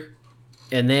Monster,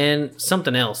 and then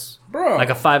something else. Bro. Like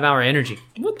a 5-hour energy.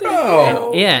 What the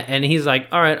hell? Yeah, and he's like,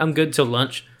 all right, I'm good till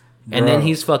lunch. And then Bro.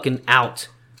 he's fucking out.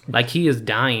 Like he is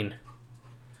dying.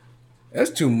 That's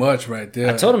too much right there.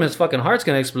 I told him his fucking heart's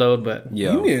gonna explode, but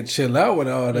Yeah. You need to chill out with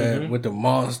all that, with the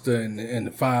Monster and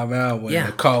the 5 hour Yeah. and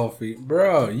the coffee.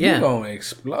 Bro, you Yeah. gonna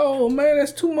explode, man.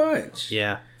 That's too much.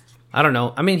 yeah. I don't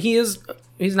know. I mean, he's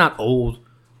not old.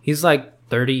 He's like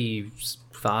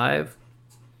 35,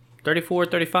 34,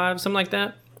 35, something like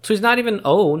that. So he's not even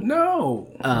old. No.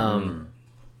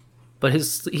 But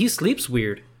he sleeps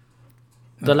weird.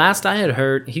 The last I had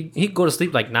heard, he'd go to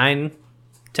sleep like 9,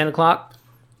 10 o'clock,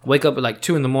 wake up at like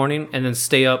 2 in the morning, and then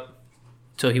stay up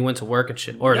till he went to work and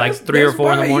shit. Or like 3 or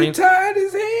 4 in the morning. He tired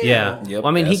as hell. Yeah. Yep, Well,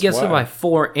 I mean, he that's gets up why. by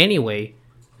 4 anyway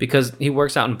because he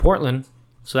works out in Portland.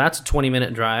 So that's a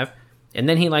 20-minute drive. And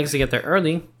then he likes to get there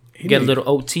early, get a need- little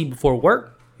OT before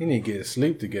work. He need to get his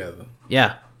sleep together.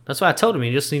 Yeah. That's why I told him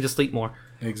he just needs to sleep more.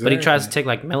 Exactly. But he tries to take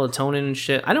like melatonin and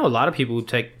shit. I know a lot of people who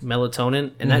take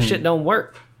melatonin and that shit don't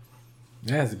work.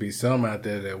 There has to be some out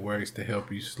there that works to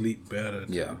help you sleep better.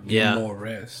 To Yeah. get Yeah. more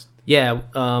rest. Yeah,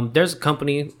 there's a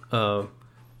company, a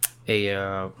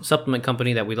supplement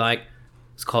company that we like.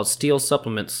 It's called Steel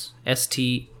Supplements,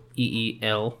 Steel,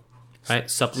 right?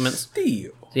 Supplements.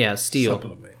 Steel. Yeah, Steel.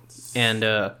 Supplements. And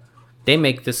they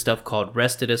make this stuff called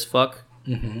Rested as Fuck,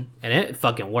 and it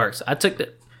fucking works. I took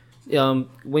the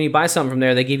when you buy something from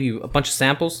there, they give you a bunch of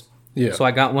samples. Yeah. So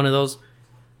I got one of those,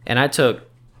 and I took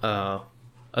a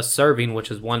serving,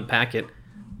 which is 1 packet.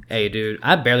 Hey, dude,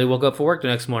 I barely woke up for work the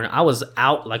next morning. I was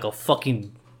out like a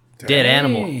fucking dead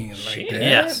animal. Dang, like that?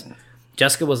 Yes.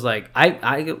 Jessica was like,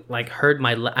 I like heard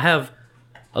I have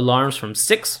alarms from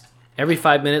 6 every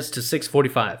 5 minutes to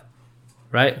 6:45,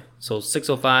 right? So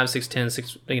 6:05, 6:10,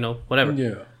 6, whatever.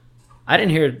 Yeah. I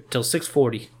didn't hear it till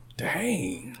 6:40.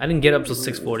 Dang. I didn't get up till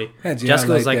 6:40. Had you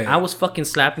Jessica out was like like, that. I was fucking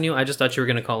slapping you. I just thought you were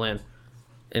gonna call in.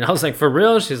 And I was like, for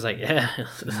real? She's like, yeah.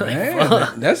 Like,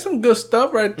 Man, that's some good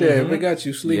stuff right there. If it got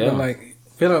you sleeping Yeah. like,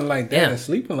 feeling like that Yeah. and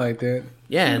sleeping like that.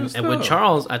 yeah, some and good with stuff.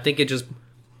 Charles, I think it just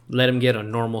let him get a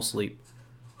normal sleep.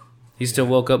 He still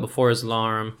woke up before his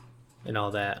alarm and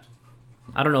all that.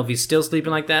 I don't know if he's still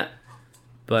sleeping like that,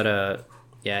 but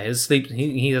yeah, his sleep,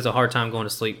 he has a hard time going to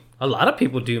sleep. A lot of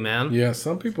people do, man. Yeah,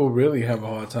 some people really have a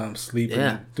hard time sleeping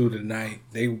Yeah. through the night.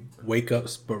 They wake up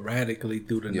sporadically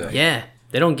through the night. Yeah,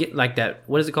 they don't get like that.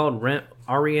 What is it called?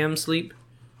 REM sleep?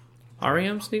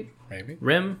 REM sleep? Maybe.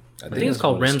 REM? I think it's that's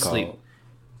called what REM sleep. called.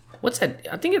 What's that?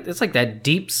 I think it's like that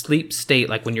deep sleep state,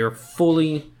 like when you're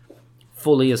fully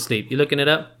asleep. You looking it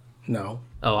up? No.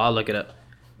 Oh, I'll look it up.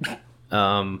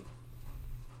 I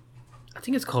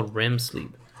think it's called REM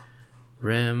sleep.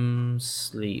 REM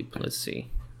sleep. Let's see.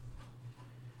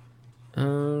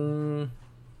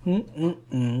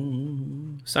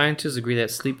 Scientists agree that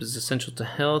sleep is essential to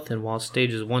health, and while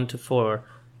stages 1 to 4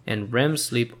 and REM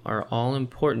sleep are all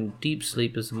important, deep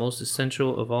sleep is the most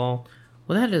essential of all.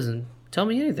 Well, that doesn't tell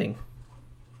me anything.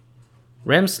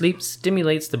 REM sleep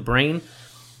stimulates the brain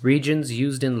regions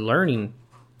used in learning.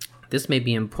 This may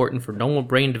be important for normal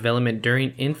brain development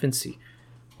during infancy,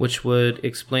 which would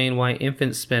explain why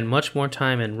infants spend much more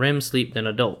time in REM sleep than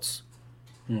adults.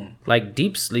 Like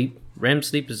deep sleep, REM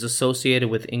sleep is associated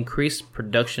with increased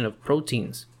production of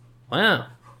proteins. Wow.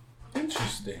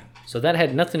 Interesting. So that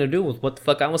had nothing to do with what the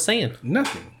fuck I was saying.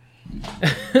 Nothing.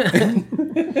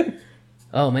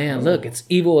 Oh man, look, it's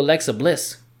evil Alexa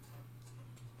Bliss.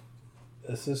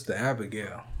 That's Sister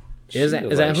Abigail. Is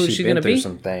that who she's gonna be?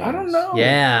 I don't know.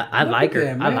 Yeah, I Look like at her.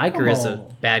 that, I man. like her Come as a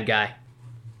on. bad guy.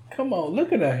 Come on,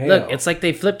 look at her hair. Look, it's like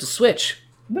they flipped a switch.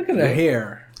 Look at her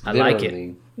hair. I like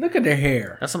it. Look at her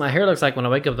hair. That's what my hair looks like when I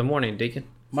wake up in the morning, Deacon.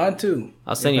 Mine too.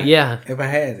 I'll send you. Yeah, If I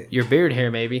had it. your beard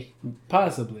hair, maybe.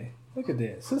 Possibly. Look at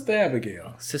that. Sister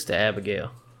Abigail. Sister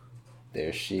Abigail.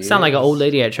 There she is. Sound like an old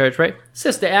lady at church, right?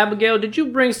 Sister Abigail, did you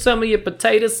bring some of your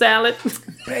potato salad?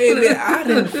 Baby, I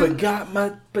didn't forgot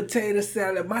my potato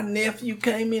salad. My nephew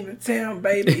came into town,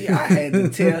 baby. I had to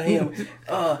tell him,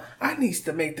 I needs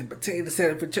to make the potato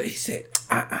salad for church. He said,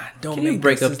 don't Can make you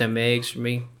break this. up them eggs for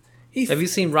me? He Have you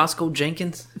seen Roscoe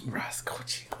Jenkins? Roscoe?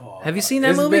 Oh, Have you seen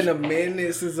that movie? It's been a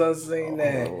minute since I've seen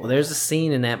that. Well, there's a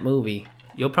scene in that movie.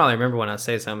 You'll probably remember when I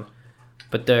say something.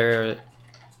 But they're...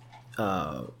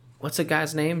 what's the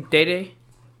guy's name? Day-Day?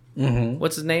 Mm-hmm.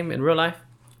 What's his name in real life?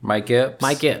 Mike Epps.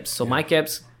 Mike Epps. So Mike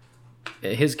Epps,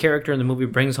 his character in the movie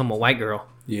brings home a white girl.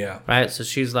 Yeah. Right? So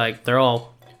she's like, they're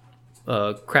all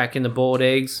cracking the boiled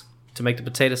eggs to make the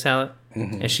potato salad.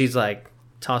 Mm-hmm. And she's like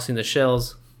tossing the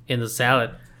shells in the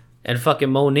salad. And fucking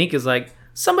Monique is like,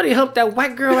 somebody help that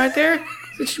white girl right there.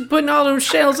 She's putting all those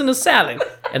shells in the salad.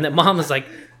 And the mom is like,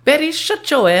 Betty,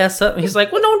 shut your ass up. And he's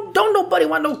like, well, don't nobody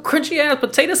want no crunchy ass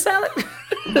potato salad.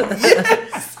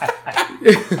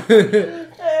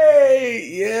 Hey,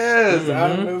 yes,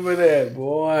 I remember that.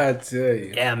 Boy, I tell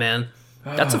you. Yeah, man.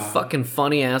 That's a fucking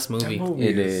funny ass movie.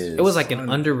 It is. It was like an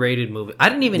underrated movie. I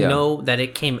didn't even know that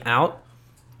it came out.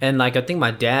 And like I think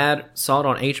my dad saw it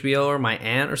on HBO or my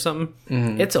aunt or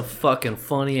something. It's a fucking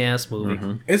funny ass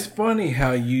movie. It's funny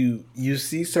how you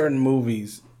see certain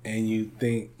movies and you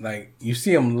think, like, you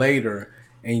see them later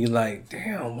and you're like,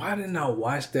 damn, why didn't I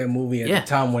watch that movie at the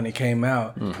time when it came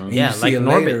out? And Yeah, you see like it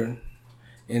Norbit. later,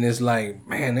 and it's like,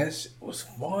 man, that shit was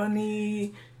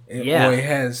funny. Yeah. Or it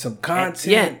had some content.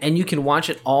 Yeah, and you can watch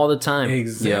it all the time.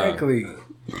 Exactly.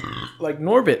 Like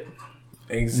Norbit.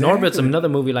 Exactly. Norbit's another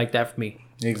movie like that for me.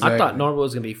 Exactly. I thought Norbit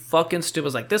was gonna be fucking stupid. I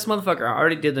was like, this motherfucker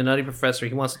already did the Nutty Professor.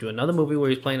 He wants to do another movie where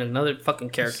he's playing another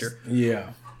fucking character.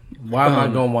 Yeah. Why am I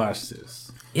gonna watch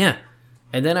this? Yeah.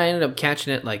 And then I ended up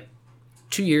catching it like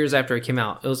 2 years after it came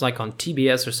out. It was like on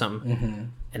TBS or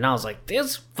something. And I was like,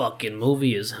 this fucking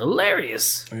movie is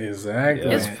hilarious. Exactly.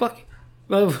 It's fucking...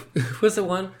 Well, what's the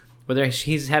one where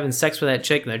he's having sex with that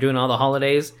chick and they're doing all the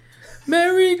holidays?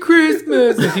 Merry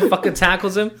Christmas! And he fucking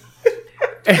tackles him.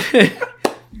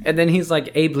 And then he's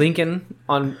like Abe Lincoln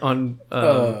on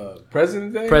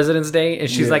President's Day? President's Day, and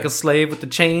she's like a slave with the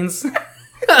chains.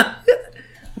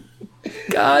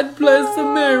 God bless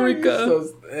America.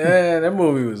 That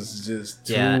movie was just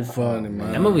too funny,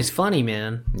 man. That movie's funny,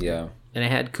 man. Yeah. And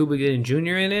it had Cuba Gooding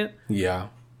Jr. in it. Yeah.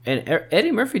 And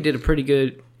Eddie Murphy did a pretty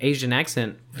good Asian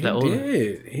accent for that old.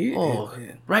 Did. He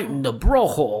did. Right in the bro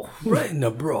hole. Right in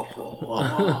the bro.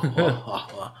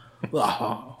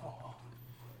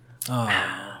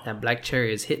 That black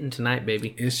cherry is hitting tonight,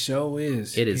 baby. It sure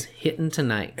is. It is hitting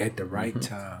tonight. At the right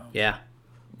time. Yeah.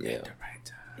 Yeah. At the right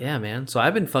time. Yeah, man. So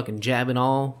I've been fucking jabbing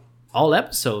all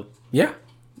episode. Yeah.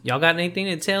 Y'all got anything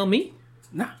to tell me?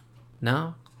 Nah.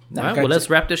 No? Nah, All I right, got well, let's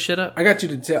you. wrap this shit up. I got you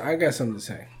to tell. I got something to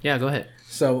say. Yeah, go ahead.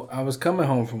 So I was coming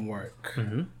home from work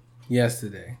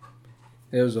yesterday.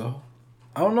 There was I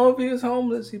don't know if he was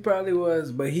homeless. He probably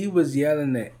was, but he was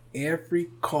yelling at every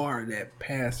car that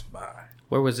passed by.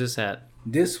 Where was this at?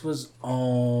 This was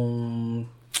on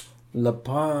La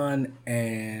Pon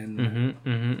and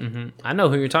I know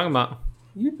who you're talking about.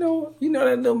 you know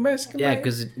that little Mexican Yeah, man?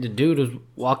 because the dude was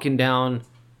walking down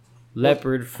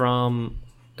Leopard from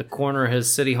the corner of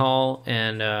his City Hall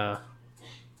and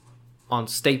on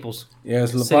Staples. Yeah,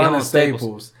 it's La City Pon Hall and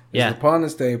Staples. It's Yeah. La Pon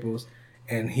and Staples,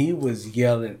 and he was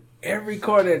yelling every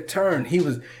car that turned. He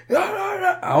was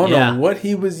I don't know what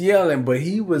he was yelling, but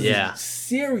he was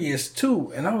serious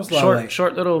too. And I was like,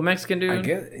 short little Mexican dude. I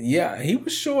guess, yeah, he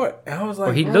was short. And I was like,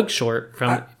 Or he bro, looked short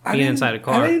from being inside a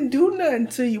car. I didn't do nothing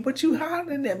to you, but you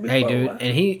hollering at me. Hey, for dude, what?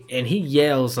 and he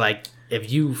yells like if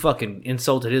you fucking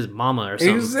insulted his mama or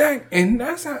something. Exactly, and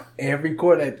that's how every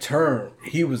car that turned,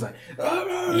 he was like,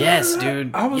 Yes,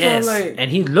 dude. I was yes. all like, and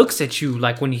he looks at you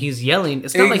like when he's yelling.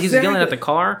 It's not like he's yelling at the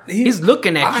car. He- He's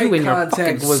looking at you eye in your contact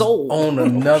fucking was soul. on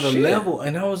another level,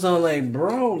 and I was all like,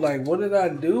 bro, like, what did I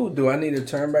do? Do I need to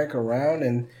turn back around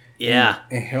and Yeah.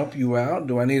 and help you out?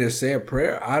 Do I need to say a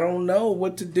prayer? I don't know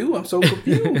what to do. I'm so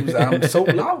confused. I'm so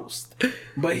lost.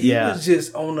 But he was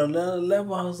just on another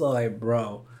level. I was like,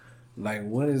 bro, like,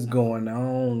 what is going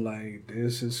on? Like,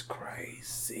 this is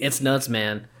crazy. It's nuts,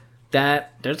 man.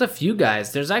 There's a few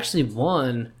guys. There's actually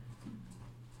one.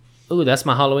 Ooh, that's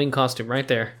my Halloween costume right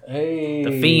there. Hey.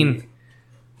 The Fiend.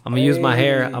 I'm gonna use my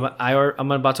hair.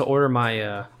 I'm about to order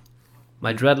my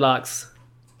my dreadlocks.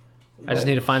 I just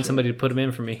need to find somebody to put them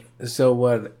in for me. So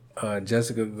what?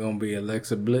 Jessica gonna be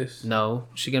Alexa Bliss? No,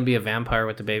 she's gonna be a vampire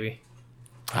with the baby.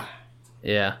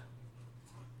 Yeah.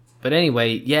 But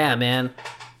anyway, yeah, man.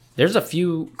 There's a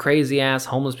few crazy ass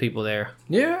homeless people there.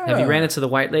 Yeah. Have you ran into the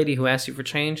white lady who asked you for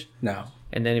change? No.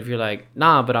 And then if you're like,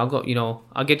 nah, but I'll go,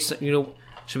 I'll get you some,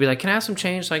 she'll be like, can I have some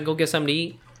change so I can go get something to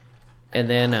eat? And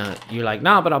then you're like,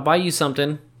 nah, but I'll buy you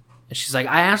something. And she's like,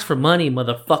 I asked for money,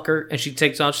 motherfucker. And she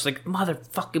takes off. She's like,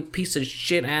 motherfucking piece of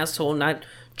shit, asshole, not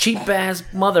cheap ass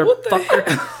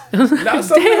motherfucker. Now,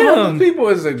 some homeless people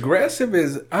is aggressive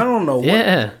as I don't know what.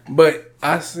 Yeah. But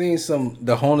I seen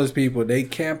the homeless people. They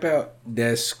camp out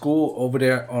that school over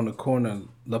there on the corner,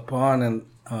 La Pon and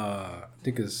I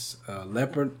think it's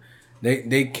Leopard.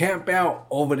 They camp out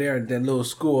over there at that little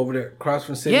school over there across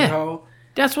from City Hall.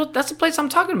 That's the place I'm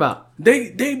talking about.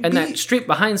 And that street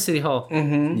behind City Hall.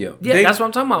 Mm-hmm. Yeah, that's what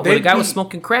I'm talking about. Where the guy was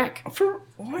smoking crack.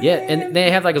 Yeah, and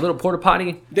they have like a little porta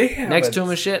potty next to him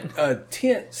and shit. A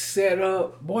tent set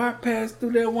up. Boy, I passed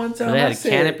through there one time. They had a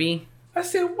canopy. I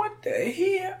said, "What the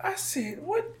hell?" I said,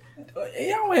 "What?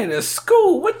 Y'all in a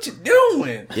school? What you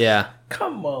doing?" Yeah.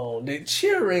 Come on, the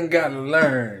children gotta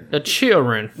learn. The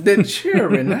children,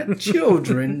 not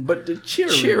children, but the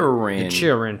children. The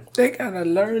children. They gotta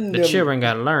learn. The children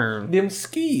gotta learn them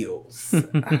skills. I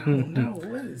don't know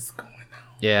what is going on.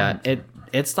 Yeah,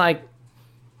 it's like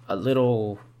a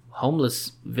little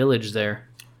homeless village there.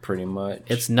 Pretty much.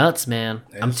 It's nuts, man.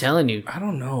 I'm telling you. I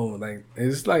don't know. Like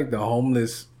it's like the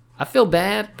homeless. I feel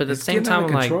bad, but at the same time,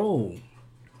 I'm like,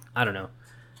 I don't know.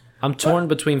 I'm torn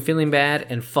between feeling bad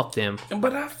and fuck them.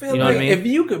 But I feel like if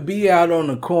you could be out on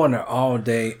the corner all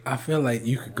day, I feel like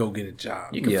you could go get a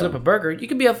job. You could flip a burger. You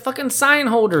could be a fucking sign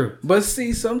holder. But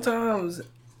see, sometimes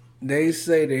they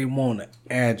say they want an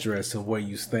address of where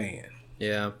you stand.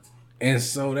 Yeah. And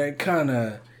so that kind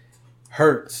of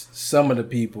hurts some of the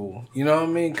people. You know what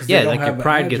I mean? Cause yeah, like your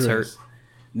pride gets hurt.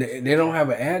 They don't have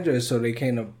an address, so they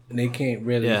can't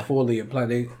really fully apply.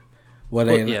 There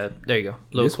you go. A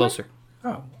little closer.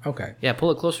 Oh, okay. Yeah,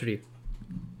 pull it closer to you.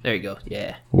 There you go.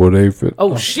 Yeah. Well, they feel.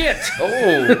 Oh shit!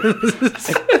 Oh.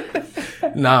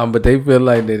 Nah, but they feel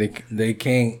like they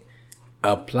can't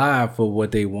apply for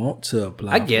what they want to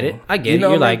apply. I get it.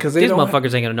 You're like, these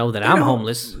motherfuckers ain't gonna know that I'm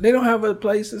homeless. They don't have a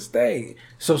place to stay,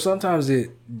 so sometimes it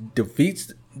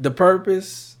defeats the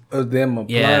purpose of them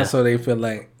applying. Yeah. So they feel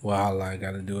like, well, all I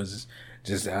gotta do is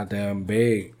just out there and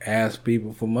beg, ask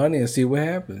people for money, and see what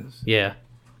happens. Yeah.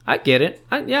 I get it.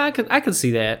 I could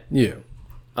see that. Yeah.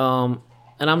 And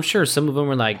I'm sure some of them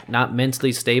are like not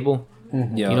mentally stable.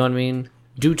 Mm-hmm. You know what I mean?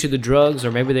 Due to the drugs,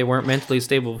 or maybe they weren't mentally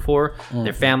stable before. Mm-hmm.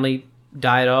 Their family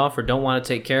died off or don't want to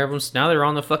take care of them. So now they're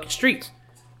on the fucking streets,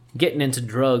 getting into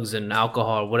drugs and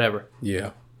alcohol or whatever. Yeah.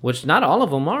 Which not all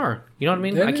of them are. You know what I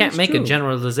mean? I can't make a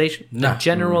generalization. Nah. A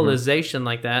generalization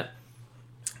like that.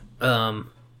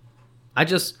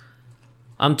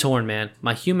 I'm torn, man.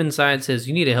 My human side says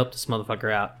you need to help this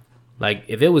motherfucker out. Like,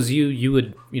 if it was you, you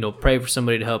would, pray for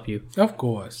somebody to help you. Of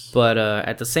course. But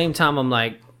at the same time, I'm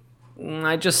like,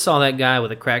 I just saw that guy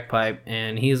with a crack pipe,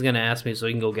 and he's going to ask me so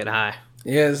he can go get high.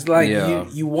 Yeah, it's like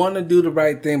you want to do the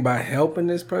right thing by helping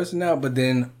this person out, but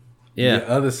then the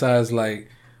other side's like,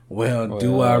 well,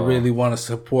 do I really want to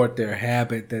support their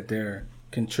habit that they're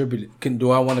contributing? Do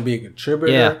I want to be a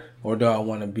contributor? Yeah. Or do I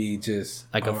want to be just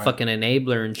like a fucking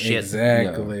enabler and shit?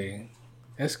 Exactly. Yeah.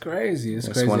 It's crazy. It's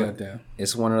crazy out there.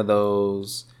 It's one of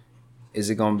those. Is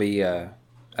it going to be a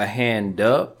hand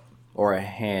up or a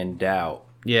hand out?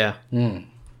 Yeah. Mm.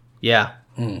 Yeah.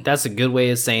 Mm. That's a good way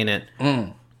of saying it.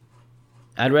 Mm.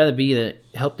 I'd rather be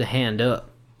help the hand up.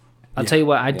 I'll tell you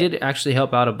what. I did actually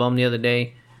help out a bum the other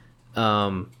day.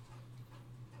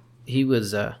 He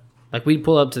was like, we'd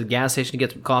pull up to the gas station to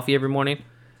get some coffee every morning.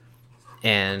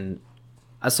 And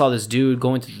I saw this dude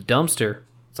going to the dumpster.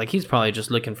 It's like he's probably just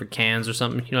looking for cans or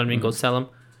something. You know what I mean? Mm-hmm. Go sell them.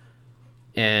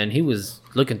 And he was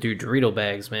looking through Dorito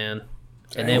bags, man.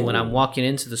 And then when I'm walking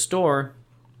into the store,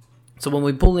 so when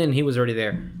we pull in, he was already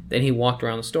there. Then he walked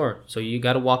around the store. So you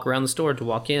got to walk around the store to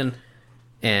walk in.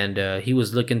 And he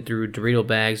was looking through Dorito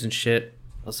bags and shit.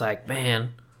 I was like,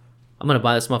 man, I'm going to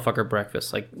buy this motherfucker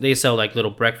breakfast. Like, they sell like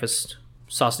little breakfast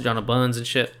sausage on the buns and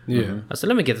shit. Yeah. I said,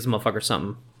 let me get this motherfucker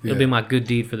something. It'll be my good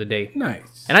deed for the day.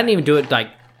 Nice. And I didn't even do it like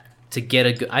to get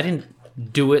a good. I didn't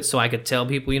do it so I could tell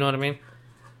people. You know what I mean?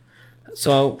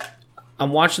 So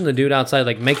I'm watching the dude outside,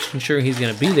 like making sure he's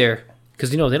gonna be there, because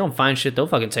they don't find shit. They'll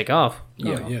fucking take off.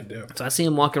 Yeah. Oh, yeah, definitely. So I see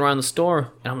him walking around the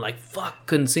store, and I'm like, fuck,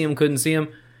 couldn't see him.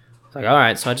 It's like, all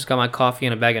right. So I just got my coffee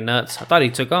and a bag of nuts. I thought he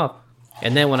took off,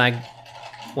 and then when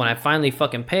I finally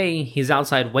fucking pay, he's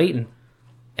outside waiting,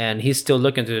 and he's still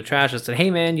looking through the trash. I said, hey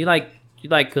man, you like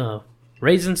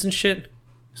raisins and shit?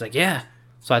 He's like, yeah.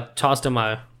 So I tossed him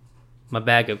my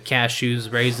bag of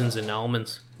cashews, raisins, and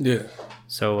almonds. Yeah.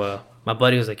 So my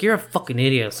buddy was like, you're a fucking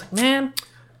idiot. I was like, man,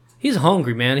 he's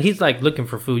hungry, man. He's like looking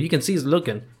for food. You can see he's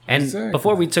looking. And Exactly.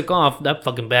 before we took off, that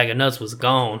fucking bag of nuts was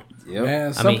gone. Yep.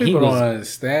 Man, some I mean, he people was- don't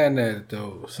understand that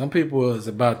though. Some people is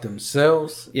about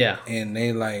themselves. Yeah. And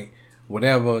they like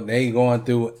whatever they going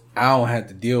through, I don't have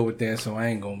to deal with that, so I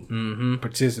ain't gonna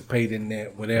participate in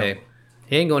that. Whatever. Hey,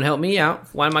 he ain't gonna help me out.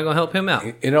 Why am I gonna help him out?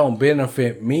 It don't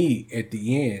benefit me at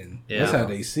the end. That's Yeah. how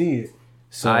they see it.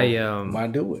 So why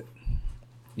do it?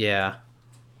 Yeah.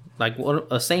 Like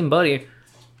a same buddy,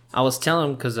 I was telling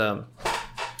him because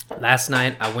last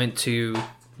night I went to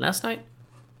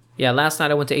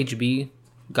HEB.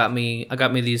 I got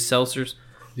me these seltzers,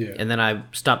 Yeah. and then I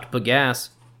stopped to put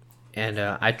gas, and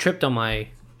I tripped on my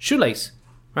shoelace,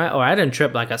 right? Or I didn't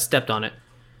trip, like I stepped on it,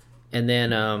 and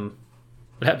then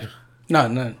what happened? No,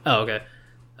 none. Oh, okay.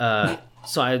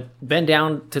 So I bend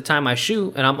down to tie my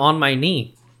shoe, and I'm on my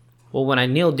knee. Well, when I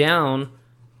kneel down,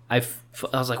 I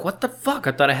was like, "What the fuck?"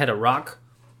 I thought I had a rock.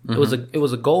 It was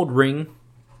a gold ring,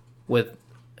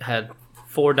 had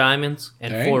 4 diamonds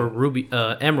and Dang. 4 ruby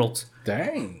emeralds.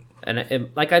 Dang. And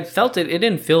like I felt it. It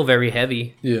didn't feel very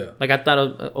heavy. Yeah. Like I thought,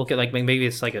 okay, like maybe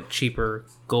it's like a cheaper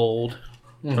gold,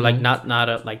 or like not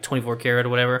a like 24 karat or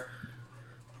whatever.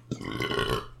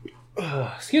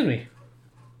 Excuse me.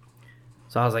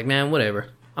 So I was like, man, whatever.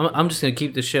 I'm just gonna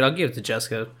keep this shit. I'll give it to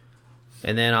Jessica.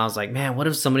 And then I was like, man, what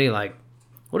if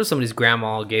somebody's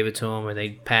grandma gave it to him and they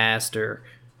passed, or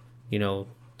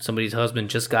somebody's husband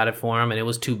just got it for him and it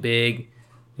was too big.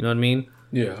 You know what I mean?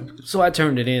 Yeah. So I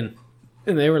turned it in,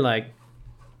 and they were like,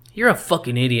 "You're a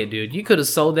fucking idiot, dude. You could have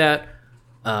sold that."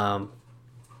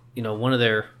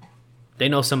 They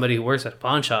know somebody who works at a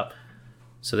pawn shop,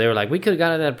 so they were like, "We could have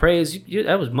gotten that praise.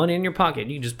 That was money in your pocket.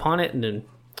 You just pawn it." And then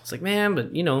it's like, man,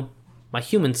 but my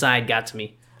human side got to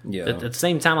me. Yeah. At the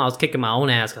same time, I was kicking my own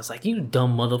ass. I was like, "You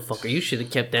dumb motherfucker! You should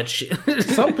have kept that shit."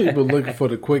 Some people looking for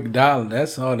the quick dollar.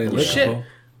 That's all they looking Shit. for.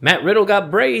 Matt Riddle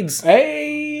got braids.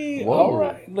 Hey, Whoa. all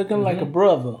right, looking like a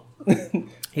brother.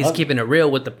 He's keeping it real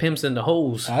with the pimps and the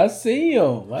hoes. I see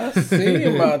him. Out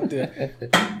there.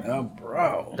 Oh,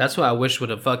 bro. That's why I wish would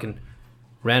have fucking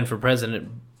ran for president.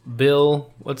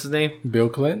 Bill, what's his name? Bill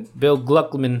Clinton. Bill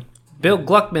Gluckman. Bill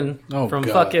Gluckman Oh, from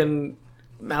God. fucking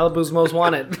Malibu's Most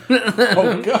Wanted.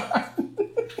 Oh God.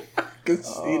 I can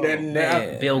see that now.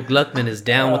 man. Bill Gluckman is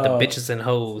down with the bitches and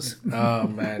hoes. Oh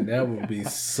man, that would be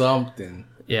something.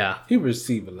 Yeah, He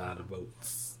received a lot of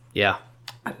votes. yeah.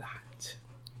 A lot.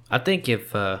 I think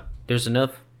if there's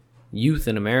enough youth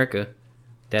in America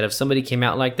that if somebody came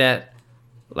out like that,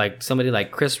 like somebody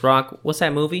like Chris Rock, what's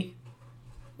that movie?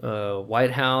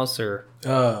 White House or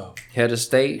Head of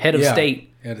state. Head of Yeah.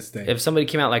 State. Head of state. If somebody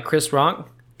came out like Chris Rock,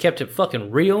 kept it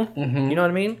fucking real, you know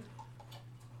what I mean?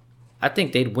 I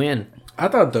think they'd win. I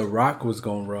thought The Rock was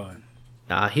gonna run.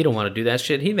 Nah, he don't want to do that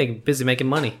shit. He's busy making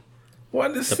money.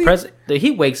 What The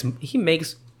he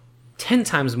makes 10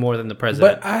 times more than the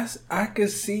president. But I could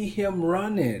see him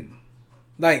running.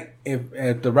 Like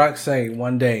if The Rock say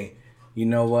one day, you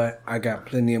know what, I got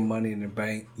plenty of money in the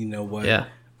bank. You know what? Yeah.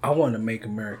 I want to make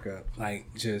America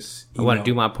like just. I want to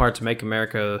do my part to make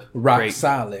America rock great.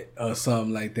 solid or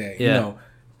something like that. Yeah. You know.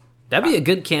 That'd be a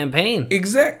good campaign.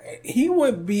 Exactly. He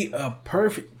would be a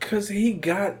perfect because he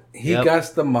got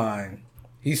the mind.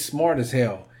 He's smart as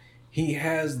hell. He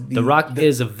has The Rock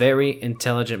is a very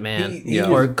intelligent man,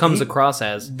 or comes across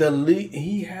as. the lead.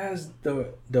 He has the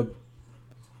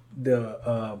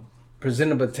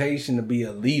presentability to be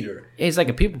a leader. He's like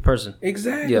a people person.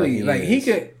 Exactly. Yeah, he like is. he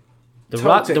could. The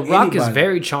talk to Rock is anybody.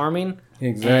 very charming.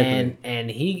 Exactly. And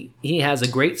he has a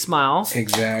great smile.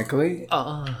 Exactly.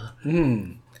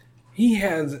 He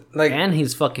has like And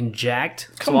he's fucking jacked.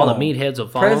 Come So all the on. meatheads will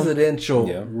follow him. presidential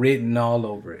Yeah. written all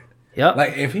over it. Yep.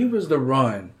 Like if he was to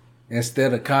run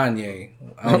instead of Kanye,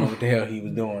 I don't know what the hell he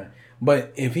was doing.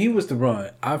 But if he was to run,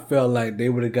 I felt like they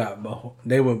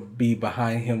would be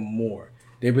behind him more.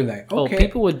 They'd be like, okay,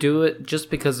 people would do it just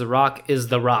because The Rock is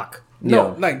The Rock. no,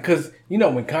 Yeah. like because when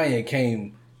Kanye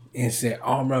came and said,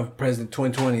 "Oh, I'm running for president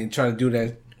 2020," and tried to do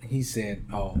that, he said,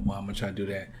 "Oh, well, I'm gonna try to do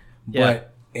that." Yeah.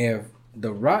 But if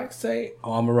The Rock say,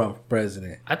 "Oh, I'm gonna run for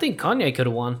president," I think Kanye could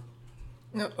have won.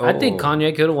 Oh. I think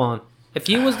Kanye could have won. If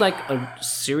he was like a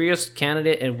serious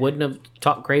candidate and wouldn't have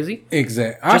talked crazy,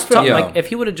 exactly. just talk, like if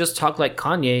he would have just talked like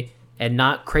Kanye and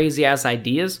not crazy ass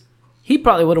ideas, he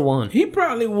probably would have won. He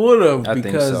probably would have I think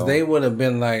because so. they would have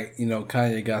been like,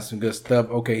 Kanye got some good stuff.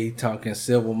 Okay, he talking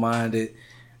civil minded.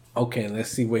 Okay, let's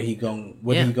see what he gonna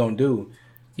do.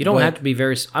 You don't But- have to be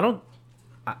very.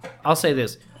 I'll say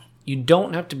this: you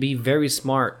don't have to be very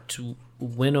smart to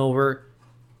win over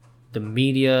the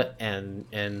media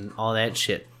and all that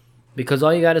shit, because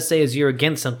all you got to say is you're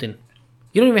against something.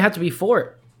 You don't even have to be for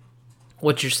it.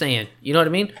 What you're saying, you know what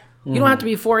I mean? You don't have to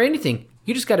be for anything.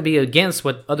 You just got to be against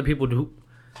what other people do.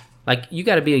 Like you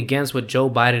got to be against what Joe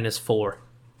Biden is for,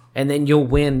 and then you'll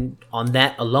win on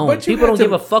that alone. But you People don't have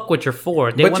to- give a fuck what you're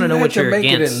for. They But want to you know had what to you're make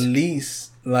against. it at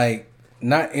least like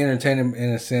not entertaining in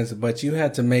a sense, but you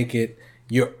had to make it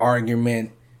your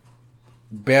argument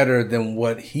better than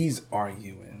what he's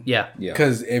arguing. Yeah. Yeah.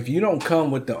 Because if you don't come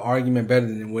with the argument better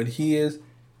than what he is,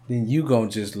 then you gonna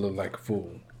just look like a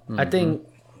fool. I think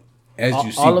As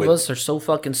you see, all of with- us are so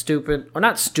fucking stupid, or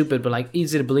not stupid, but like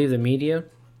easy to believe the media,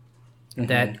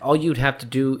 that all you'd have to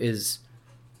do is,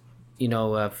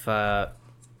 if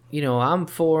I'm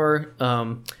for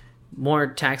more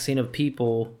taxing of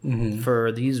people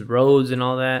for these roads and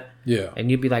all that, Yeah.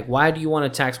 and you'd be like, why do you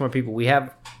want to tax more people?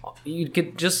 You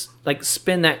could just like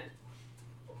spin that,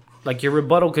 like your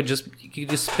rebuttal you could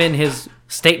just spin his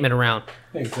statement around.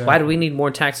 Exactly. Why do we need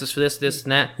more taxes for this,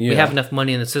 and that? We Yeah. have enough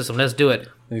money in the system. Let's do it.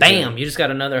 Exactly. Bam! You just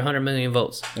got another 100 million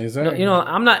votes. Exactly.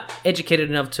 I'm not educated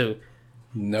enough to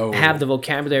No. have the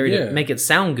vocabulary Yeah. to make it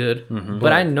sound good,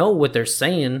 but I know what they're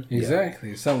saying.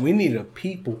 Exactly. So we need a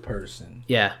people person,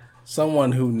 Yeah,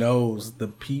 someone who knows the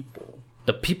people.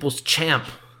 the people's champ,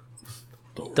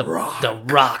 The Rock, the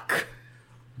Rock,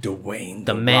 Dwayne,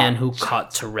 the man who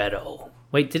caught Toretto.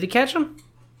 Wait, did he catch him?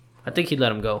 I think he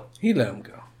let him go. he let him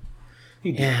go.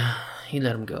 He did. Yeah, he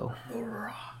let him go.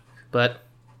 But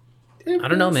I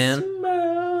don't know, man.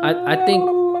 I think,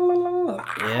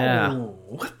 yeah.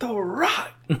 What the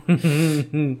Rock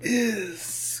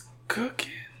is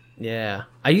cooking. Yeah,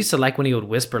 I used to like when he would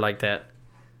whisper like that.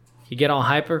 He get all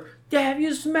hyper. Have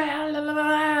you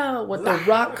smell what the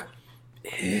Rock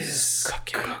Is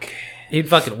cooking. He'd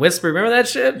fucking whisper. Remember that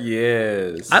shit?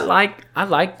 Yes. I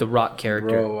like the Rock character.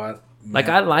 Bro,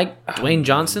 I like Dwayne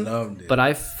Johnson, loved it. but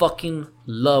I fucking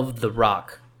love the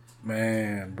Rock.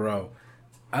 Man, bro.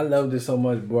 I loved it so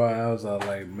much, bro. I was all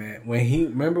like, man, when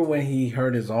he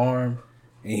hurt his arm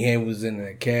and he was in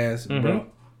a cast, bro.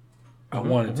 I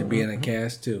wanted to be in a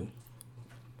cast too.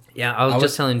 Yeah, I was was-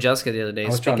 just telling Jessica the other day. I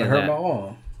was trying to Speaking of hurt my that,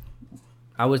 arm.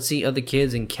 I would see other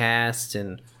kids in casts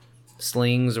and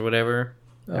slings or whatever.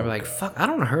 They were like, "Fuck, I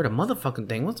don't want to hurt a motherfucking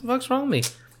thing. What the fuck's wrong with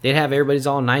me?" They'd have everybody's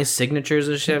all nice signatures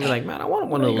and shit. I'd be like, "Man, I want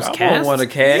one of those I casts." want a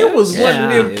cat. It was one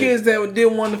Yeah. of them kids that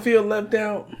didn't want to feel left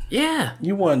out. Yeah.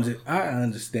 You wanted to, I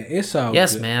understand. It's all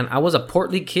Yes, good. man. I was a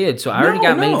portly kid, so I already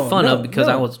got made fun of because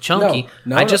I was chunky.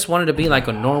 I just wanted to be like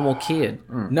a normal kid.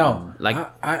 No, Like-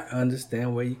 I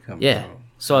understand where you come Yeah. from.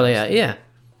 So yeah.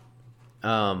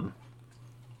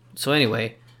 So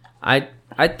anyway, I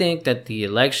think that the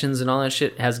elections and all that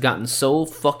shit has gotten so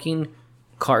fucking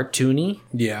cartoony,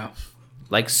 Yeah,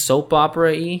 like soap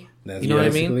opera-y. that's You know what I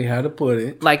basically mean? how to put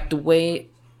it. Like the way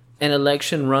an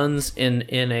election runs in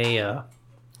a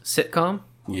sitcom.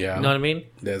 Yeah, You know what I mean?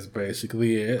 that's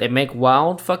basically it. They make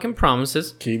wild fucking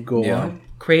promises, Keep going. Yeah.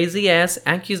 crazy ass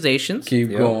accusations, Keep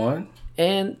Yeah. going.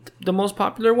 and the most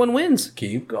popular one wins.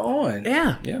 Keep going.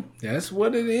 Yeah, Yeah. That's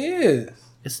what it is.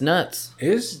 it's nuts.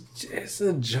 It's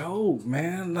a joke,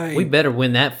 man. Like We better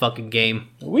win that fucking game.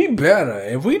 we better.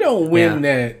 If we don't win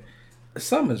Yeah. that,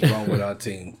 something's wrong with our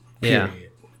team. Yeah.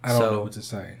 Period. I don't So- know what to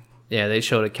say. Yeah, they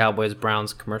showed a Cowboys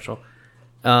Browns commercial.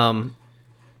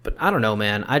 But I don't know,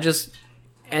 man.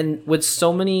 And with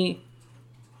so many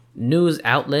news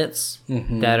outlets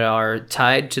that are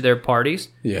tied to their parties,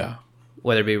 Yeah,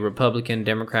 whether it be Republican,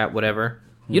 Democrat, whatever,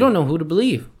 you don't know who to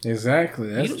believe. exactly.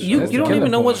 That's, You that's the don't killer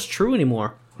even know point. what's true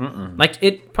anymore. Like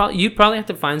you'd probably have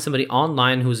to find somebody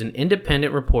online who's an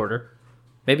independent reporter,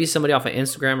 maybe somebody off of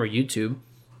Instagram or YouTube,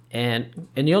 and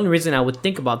the only reason I would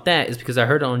think about that is because I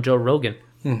heard it on Joe Rogan,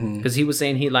 because he was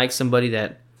saying he liked somebody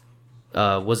that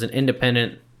was an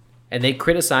independent, and they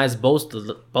criticized both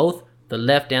the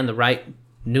left and the right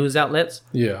news outlets.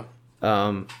 Yeah,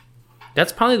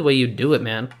 That's probably the way you do it,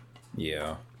 man.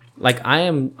 Yeah. Like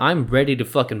I'm ready to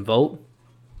fucking vote,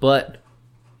 but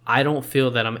I don't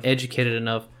feel that I'm educated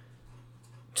enough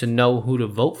to know who to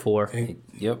vote for.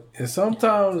 Yep. And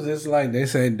sometimes it's like they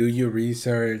say, do your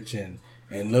research and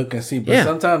look and see. But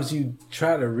sometimes you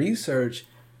try to research,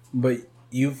 but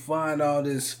you find all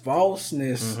this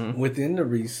falseness within the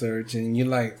research, and you're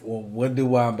like, well, what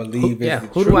do I believe is the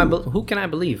truth? Who can I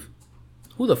believe?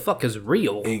 Who the fuck is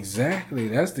real? Exactly.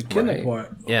 That's the killing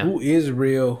part. Yeah. Who is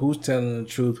real? Who's telling the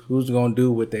truth? Who's going to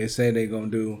do what they say they're going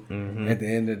to do? At the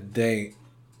end of the day,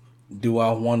 do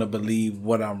I want to believe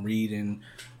what I'm reading,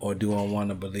 or do I want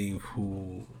to believe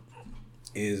who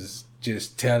is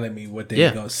just telling me what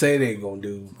they're going to say they're going to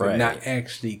do, but not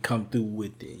actually come through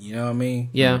with it? You know what I mean?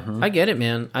 Yeah, I get it,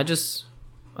 man. I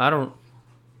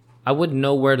wouldn't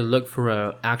know where to look for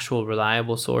a actual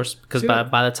reliable source, because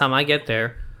by the time I get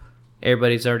there,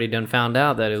 everybody's already done found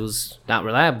out that it was not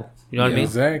reliable. You know what I mean?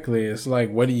 Exactly. It's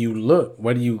like, where do you look?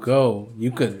 Where do you go?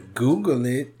 You could Google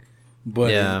it,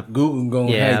 but Google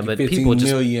gonna have you 15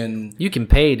 million. You can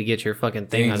pay to get your fucking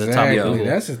thing on the top of Google.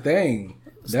 That's the thing.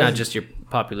 It's not just your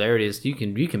popularity. It's you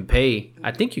can pay.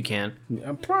 I think you can.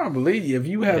 Probably, if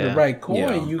you have the right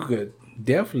coin, you could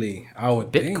definitely. I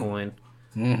would Bitcoin.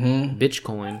 think.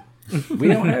 Bitcoin. We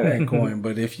don't have that coin,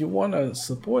 but if you want to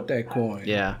support that coin,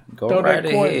 go right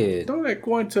ahead. Throw that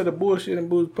coin to the Bullshit and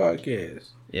Booze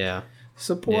podcast. Yeah.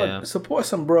 Support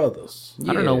some brothers.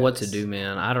 I don't know what to do,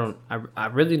 man. I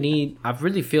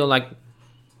really feel like,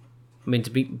 I mean,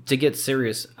 to get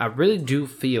serious, I really do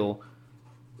feel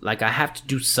like I have to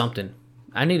do something.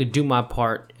 I need to do my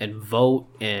part and vote,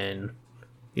 and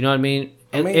you know what I mean?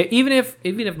 Even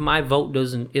if my vote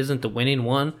isn't the winning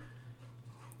one,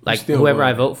 like whoever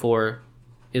I vote for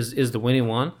is the winning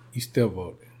one, you still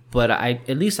vote. But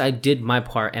at least I did my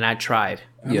part and I tried.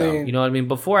 You know what I mean?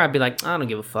 Before I'd be like, I don't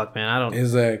give a fuck, man. I don't.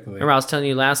 Exactly. Remember I was telling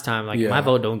you last time, like my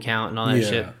vote don't count and all that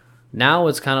shit. Now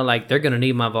it's kind of like they're gonna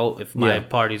need my vote if my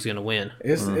party's gonna win.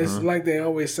 It's like they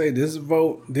always say,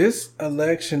 this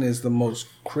election is the most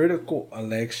critical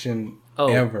election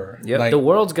ever. Yep. Like, the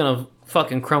world's gonna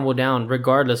fucking crumble down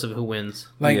regardless of who wins.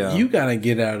 Like you gotta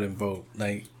get out and vote.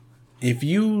 Like, if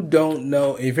you don't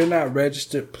know, if you're not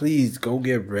registered, please go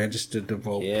get registered to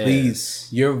vote. Yes. Please,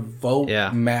 your vote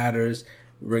matters.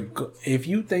 If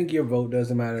you think your vote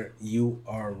doesn't matter, you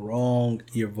are wrong.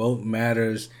 Your vote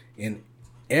matters in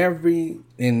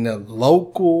the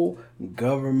local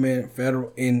government,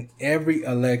 federal, in every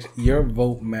election. Your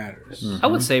vote matters. I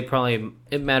would say probably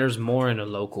it matters more in a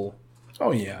local.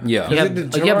 Oh yeah. You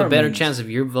have a better chance of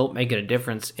your vote making a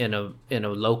difference in a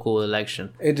local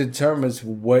election. It determines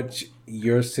what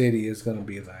your city is going to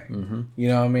be like. You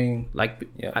know what I mean? Like,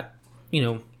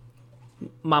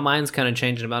 my mind's kind of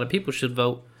changing about it. People should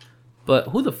vote, but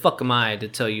who the fuck am I to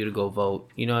tell you to go vote?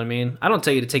 You know what I mean? I don't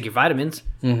tell you to take your vitamins.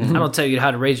 I don't tell you how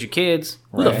to raise your kids.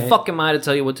 Who the fuck am I to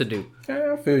tell you what to do?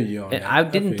 Yeah, I feel you on that. I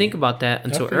didn't think about that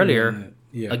until earlier.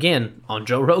 Again, on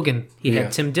Joe Rogan, he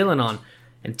had Tim Dillon on.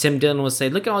 And Tim Dillon would say,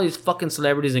 look at all these fucking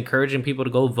celebrities encouraging people to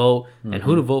go vote and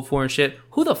who to vote for and shit.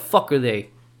 Who the fuck are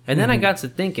they? And then I got to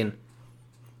thinking,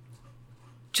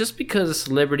 just because a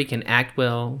celebrity can act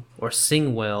well or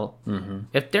sing well,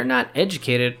 if they're not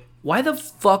educated, why the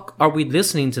fuck are we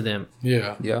listening to them?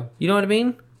 Yeah. You know what I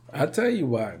mean? I'll tell you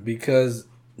why. Because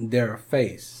they're a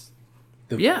face.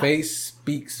 The face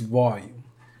speaks volume.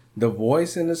 The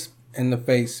voice in the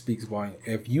face speaks volume.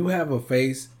 If you have a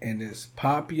face and it's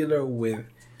popular with...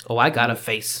 Oh, I got a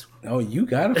face. Oh, you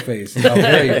got a face. A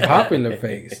very popular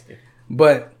face.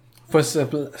 But for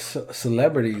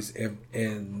celebrities, if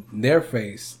in their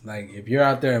face, like if you're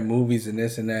out there in movies and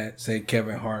this and that, say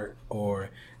Kevin Hart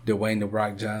or Dwayne "The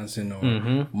Rock" Johnson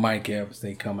or Mike Epps,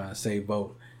 they come out and say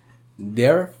vote.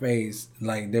 Their face,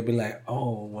 like they'll be like,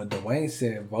 oh, when Dwayne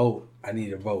said vote, I need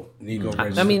to vote. I need to go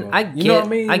register. I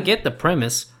mean, I get the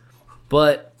premise,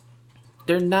 but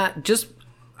they're not just.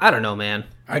 I don't know, man.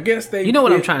 I guess they. You know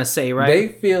what I'm trying to say, right? They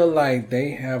feel like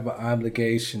they have an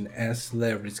obligation as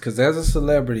celebrities, because as a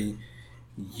celebrity,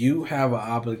 you have an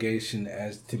obligation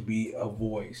as to be a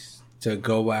voice, to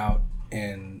go out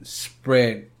and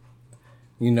spread,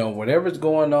 whatever's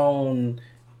going on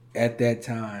at that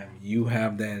time. You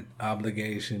have that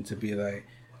obligation to be like,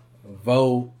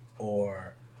 vote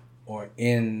or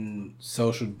in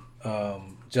social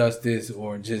justice,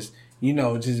 or just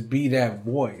be that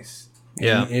voice.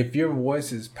 Yeah. And if your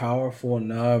voice is powerful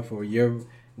enough, or your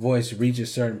voice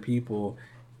reaches certain people,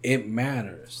 it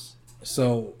matters.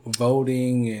 So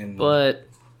voting but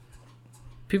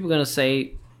people are gonna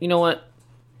say, you know what?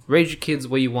 Raise your kids the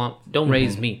way you want. Don't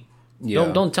raise me.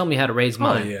 Yeah. Don't tell me how to raise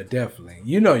mine. Oh yeah, definitely.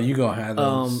 You're gonna have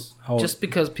those. Just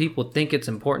because people think it's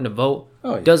important to vote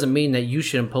doesn't mean that you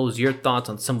should impose your thoughts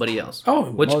on somebody else.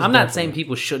 Which I'm not saying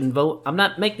people shouldn't vote. I'm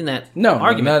not making that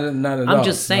argument. Not at all. I'm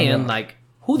just saying, like,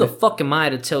 Who the fuck am I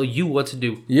to tell you what to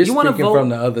do? You're you wanna speaking vote from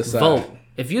the other side. Vote.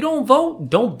 If you don't vote,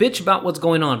 don't bitch about what's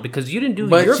going on because you didn't do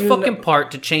But your you fucking know-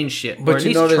 part to change shit. or But at you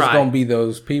least know, there's try. gonna be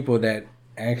those people that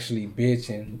actually bitch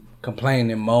and complain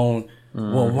and moan.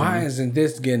 Well, why isn't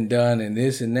this getting done and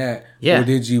this and that? Yeah. Well,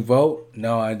 did you vote?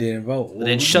 No, I didn't vote. Well,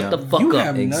 Then shut the fuck you up.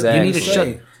 have Exactly. nothing You need to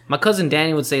say. shut. My cousin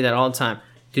Danny would say that all the time.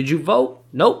 Did you vote?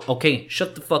 Nope. Okay,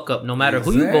 shut the fuck up. No matter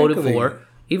who you voted Exactly. for,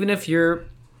 even if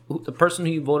the person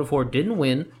who you voted for didn't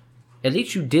win, at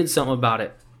least you did something about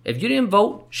it. If you didn't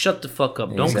vote, shut the fuck up.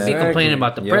 Don't be Exactly. complaining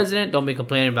about the Yep. president. Don't be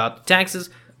complaining about the taxes.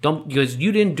 Don't because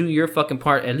you didn't do your fucking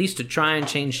part at least to try and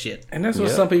change shit. And that's what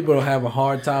Yep. some people have a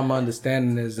hard time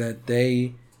understanding is that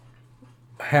they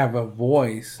have a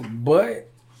voice, but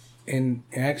in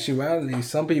actuality,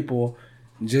 some people,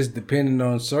 just depending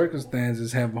on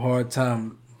circumstances, have a hard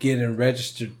time getting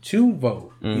registered to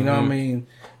vote. You know what I mean?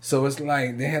 So it's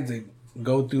like they have to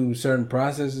go through certain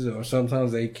processes, or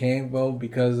sometimes they can't vote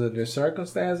because of their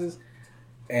circumstances,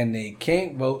 and they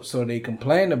can't vote, so they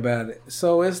complain about it.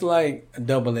 So it's like a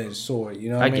double-edged sword. You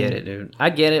know what I mean? get it, dude. I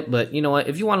get it, but you know what?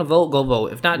 If you want to vote, go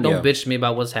vote. If not, don't Yeah. bitch to me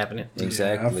about what's happening.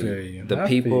 Exactly. I feel you. The I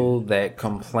people that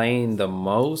complain the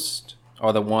most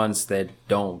are the ones that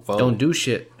don't vote. Don't do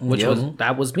shit. Which Yep.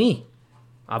 that was me.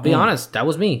 I'll be honest, that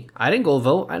was me. I didn't go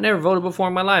vote. I never voted before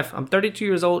in my life. I'm 32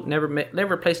 years old.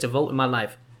 Never placed a vote in my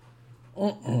life.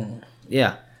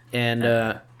 Yeah,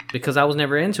 and because I was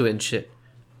never into it and shit.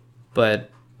 But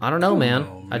I don't know, man.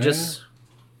 on,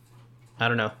 I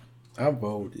don't know. I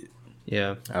voted.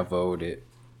 Yeah, I voted.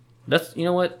 that's you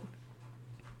know what.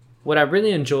 What I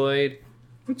really enjoyed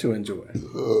What you enjoy?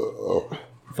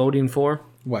 voting for.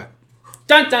 What?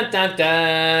 Dun dun dun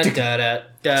dun da da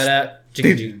da da.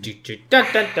 Dun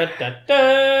dun dun dun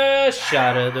dun.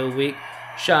 Shot of the week.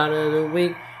 Shot of the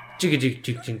week.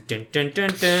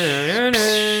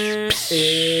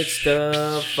 It's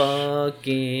the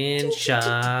fucking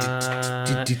shot.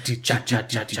 Cha cha cha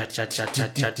cha cha cha cha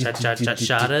cha cha cha cha.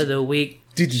 Shot of the week.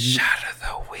 Shot of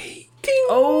the week.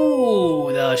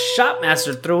 Oh, the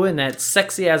shotmaster threw in that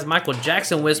sexy ass Michael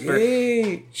Jackson whisper.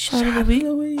 Hey, Shot of the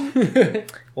week.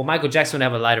 Well, Michael Jackson would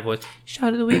have a lighter voice.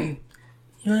 Shot of the week.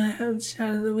 you wanna have a shot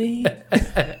of the week?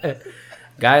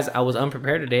 Guys, I was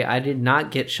unprepared today. I did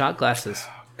not get shot glasses.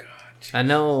 Oh God, I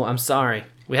know. I'm sorry.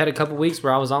 We had a couple weeks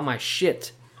where I was on my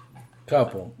shit.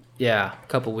 couple. Yeah, a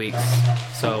couple weeks.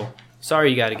 So, sorry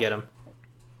you got to get them.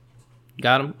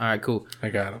 Got them? All right, cool. I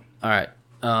got him. All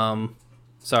right.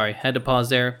 Sorry, had to pause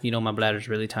there. You know my bladder's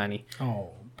really tiny.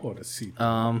 Oh, pour the seat.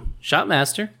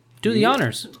 Shotmaster, do the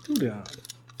honors. Do that.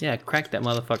 Yeah, crack that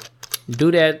motherfucker.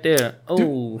 Do that there.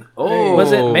 Oh. Oh.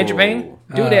 Was it Major Payne?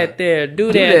 Do that there. Do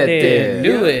that that there. there.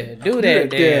 Do it. Do that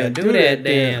there. Do that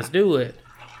there. dance. Do it.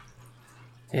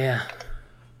 Yeah.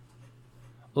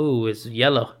 Ooh, it's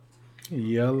yellow.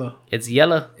 Yellow. It's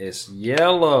yellow. It's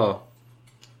yellow.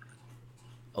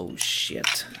 Oh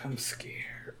shit. I'm scared.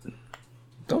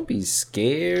 Don't be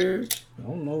scared. I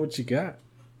don't know what you got.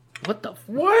 What the?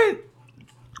 What?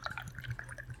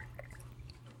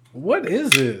 What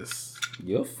is this?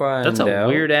 You'll find That's a out.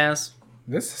 weird ass.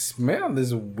 This smell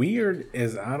is weird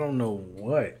as I don't know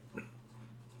what.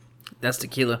 That's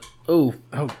tequila. Ooh.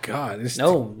 Oh God! It's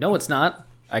No, it's not.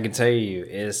 I can tell you,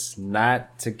 it's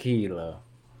not tequila.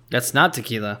 That's not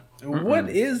tequila. What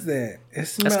is that? It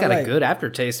smells That's got like, a good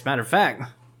aftertaste. Matter of fact.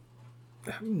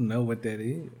 I don't know what that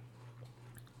is.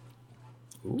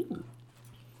 Ooh,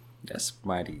 that's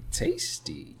mighty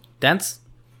tasty. That's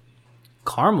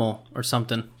caramel or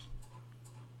something.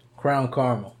 Crown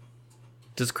caramel.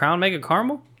 Does Crown make a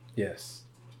caramel? Yes.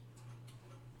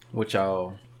 What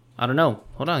y'all? I don't know.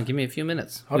 Hold on. Give me a few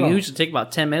minutes. Hold We on. usually take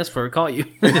about 10 minutes before we call you.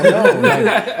 I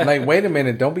know. Like, wait a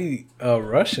minute. Don't be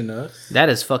rushing us. That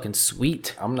is fucking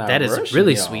sweet. I'm not That is rushing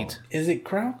really y'all. sweet. Is it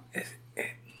crown?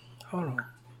 Hold on.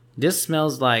 This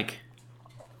smells like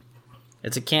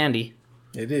it's a candy.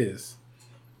 It is.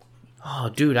 Oh,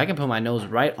 dude, I can put my nose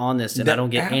right on this and I don't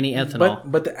get any ethanol.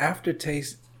 But the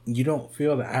aftertaste, you don't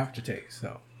feel the aftertaste.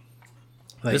 So,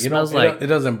 like, This you smells don't- like- it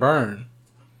doesn't burn.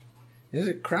 Is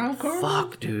it crown caramel?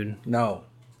 Fuck, dude. No.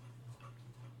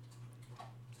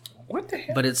 What the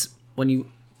hell? But it's when you.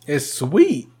 It's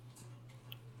sweet.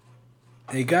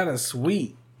 It got a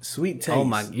sweet taste. Oh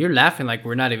my, you're laughing like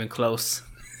we're not even close.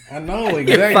 I know You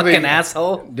exactly. fucking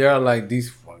asshole. They're like these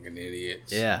fucking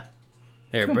idiots. Yeah.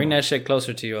 Here, bring that shit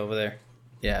closer to you over there.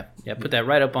 Yeah. Yeah, put that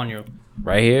right up on your.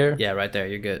 Right here? Yeah, right there.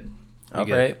 You're good. You're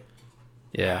Okay. good.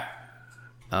 Yeah.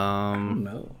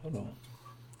 No, hold on.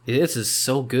 This is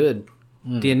so good.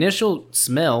 The initial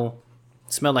smelled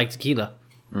like tequila.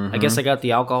 I guess I got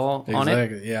the alcohol on it,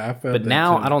 Exactly. Yeah, I felt but that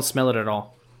now too. I don't smell it at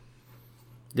all.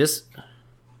 This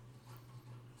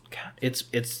It's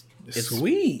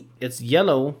sweet. It's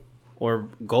yellow or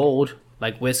gold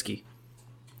like whiskey.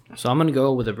 So I'm gonna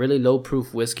go with a really low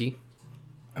proof whiskey.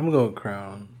 I'm gonna go with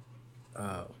Crown.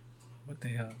 What the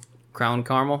hell? Crown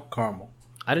caramel. Caramel.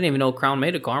 I didn't even know Crown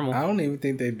made a caramel. I don't even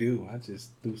think they do. I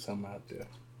just threw something out there.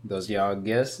 Those y'all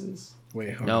guesses?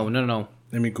 Wait, hold No, on. no, no,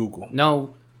 Let me Google.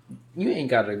 no. You ain't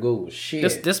got to Google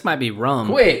shit. This might be rum.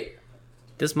 Quick.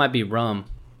 This might be rum.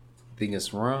 Think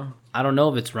it's rum? I don't know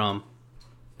if it's rum,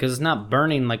 because it's not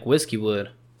burning like whiskey would.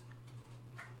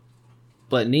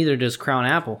 But neither does Crown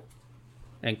Apple,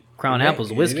 and Crown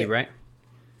Apple's whiskey, right?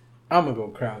 I'm gonna go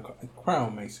Crown.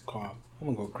 Crown makes it calm. I'm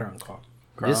gonna go Crown calm.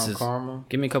 This is caramel.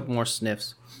 Give me a couple more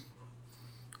sniffs.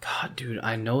 God, dude,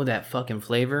 I know that fucking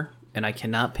flavor, and I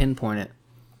cannot pinpoint it.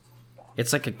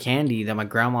 It's like a candy that my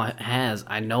grandma has.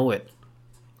 I know it.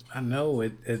 I know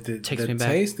it. Takes The me back.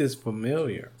 taste is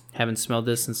familiar. Haven't smelled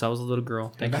this since I was a little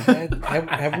girl. Thank Have, you. I had,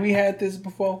 have we had this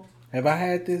before? Have I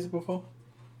had this before?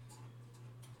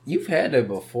 You've had it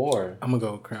before. I'm gonna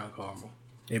go with Crown Caramel.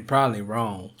 It probably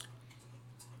wrong.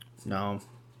 No,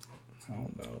 I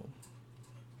don't know.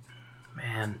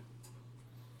 man.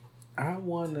 I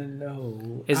wanna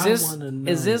know. Is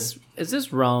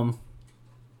this rum?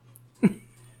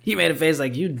 He made a face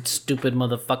like, you stupid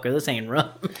motherfucker. This ain't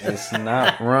rum. It's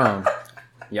not rum.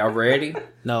 Y'all ready?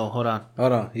 No, hold on.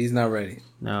 Hold on, he's not ready.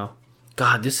 No.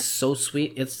 God, this is so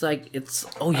sweet. It's like,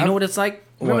 oh, you know what it's like?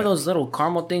 Remember What? those little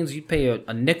caramel things? You'd pay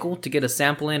a nickel to get a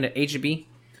sample in at HEB? You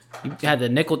had the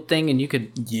nickel thing and you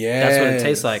could, Yeah, that's what it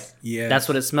tastes like. Yeah, That's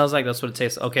what it smells like. That's what it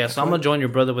tastes like. Okay, so I'm going to join your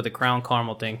brother with the Crown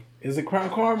Caramel thing. Is it Crown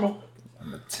Caramel?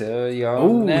 I'm gonna tell y'all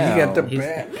Ooh, now. he got the He's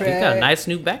backpack. got a nice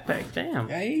new backpack. Damn.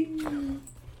 Hey.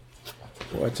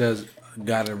 Boy, just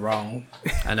got it wrong.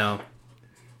 I know.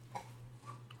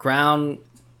 Crown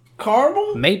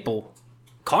Caramel? Maple.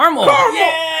 Caramel.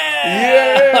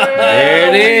 Yeah.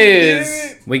 There it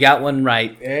is. We got one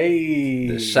right. Hey.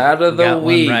 The shot of the Got one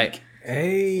week right.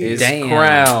 Hey. is Damn.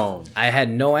 Crown. I had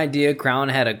no idea Crown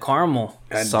had a caramel.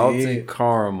 I Salted did.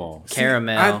 caramel.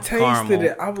 Caramel. I tasted caramel.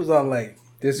 it. I was all like,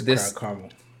 this This- Crown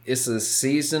Caramel. It's a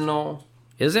seasonal.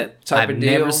 Is it? Type I've of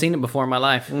deal. never seen it before in my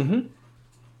life. Mm-hmm.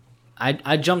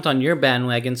 I jumped on your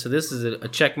bandwagon, so this is a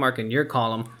check mark in your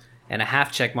column and a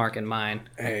half check mark in mine.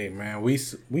 Hey, man, we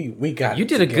got You it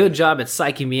did a together. good job at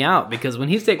psyching me out, because when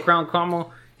he said Crown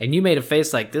Caramel and you made a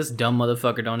face like, this dumb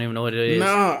motherfucker don't even know what it is. No,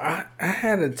 I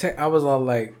had a I was all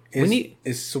like, need-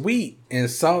 it's sweet and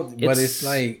salty, but it's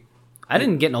like, I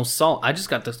didn't get no salt. I just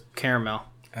got the caramel.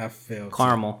 I felt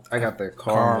Caramel. I got the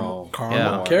Caramel.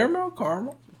 caramel.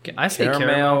 Caramel. I say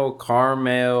caramel.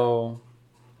 Caramel.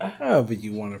 However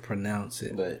you want to pronounce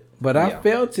it. But I yeah.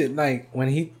 felt it like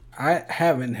when I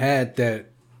haven't had that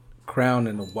Crown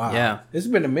in a while. Yeah. It's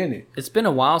been a minute. It's been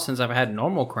a while since I've had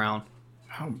normal Crown.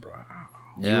 Oh, bro.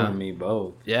 You Yeah. and me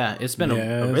both. Yeah, it's been Yeah,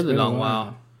 a it's really been a long while.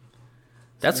 while.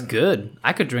 That's good.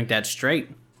 I could drink that straight.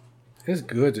 It's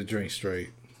good to drink straight.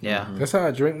 Yeah. That's how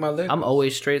I drink my liquor. I'm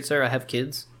always straight, sir. I have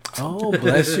kids. Oh,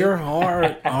 bless your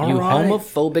heart. All You right.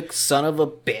 homophobic son of a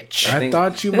bitch. I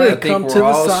thought you I might think come we're to the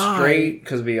all side. straight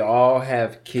because we all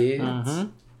have kids.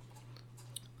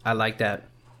 I like that.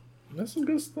 That's some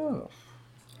good stuff.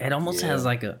 It almost has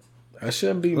like a, I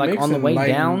shouldn't be like on the mixing way light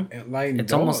down, and, light and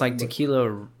it's almost dark, like but-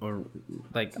 tequila or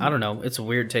like, I don't know. It's a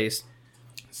weird taste.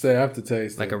 Say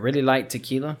aftertaste. Like a really light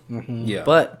tequila. Yeah.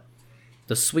 But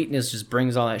the sweetness just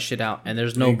brings all that shit out. And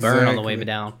there's no burn on the way Exactly.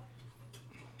 down.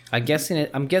 I'm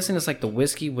guessing it's like the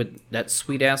whiskey with that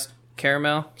sweet ass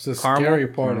caramel. It's the caramel. scary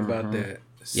part about that.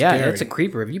 It's Yeah, scary. it's a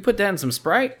creeper. If you put that in some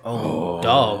Sprite,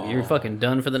 dog, you're fucking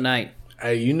done for the night.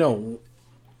 Hey, you know,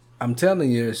 I'm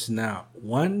telling you this now.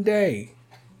 One day,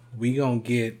 we gonna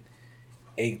get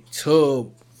a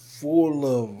tub full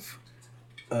of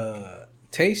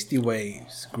Tasty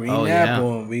Waves, green Oh, yeah.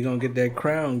 apple, and we gonna get that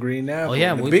Crown green apple. Oh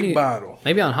yeah, the we big need- bottle.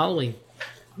 Maybe on Halloween.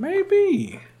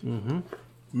 Maybe.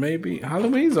 Maybe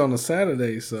Halloween's on a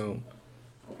Saturday, so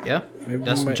Yeah, maybe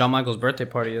that's we what might- John Michael's birthday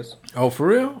party is. Oh, for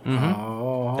real?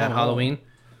 Oh, That Halloween,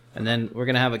 and then we're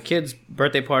gonna have a kid's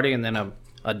birthday party and then a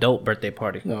adult birthday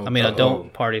party. Oh,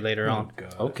 Adult party later Oh, on.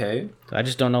 God. Okay. I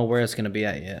just don't know where it's gonna be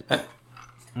at yet.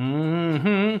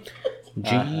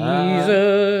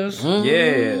 Jesus.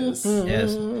 Yes.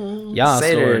 Yes. Yeah.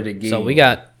 Say So, that again. so we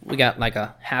got like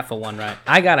a half of one, right?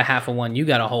 I got a half of one. You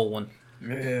got a whole one.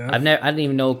 Yeah, I didn't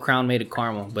even know Crown made a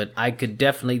caramel, but I could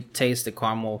definitely taste the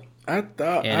caramel I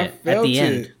thought in I it felt at the it.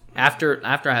 end. After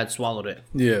I had swallowed it,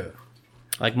 Yeah.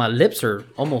 like my lips are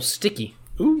almost sticky.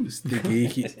 Ooh,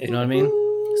 sticky, You know what I mean?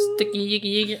 Sticky,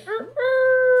 yicky, yicky.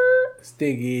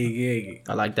 sticky, iggy.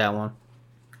 I like that one.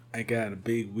 I got a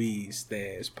big weed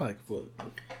stash pocket full.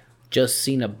 Just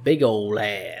seen a big old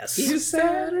ass. It's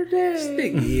Saturday.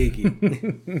 Stick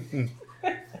Iggy.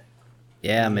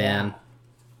 Yeah, man.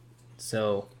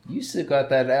 So, You still got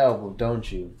that album,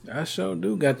 don't you? I sure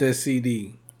do got that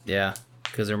CD. yeah.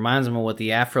 Because it reminds me of what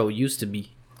the afro used to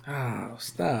be. Oh,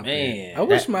 stop, Man, man! I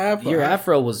wish my afro. Your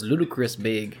afro was ludicrous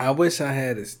big. I wish I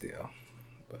had it still.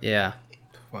 Yeah.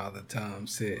 Father Tom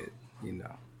said, you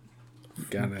know,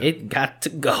 gotta. It got to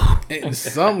go.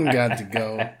 Something got to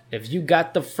go. If you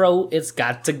got the fro, it's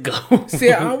got to go.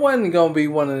 See, I wasn't gonna be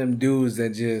one of them dudes that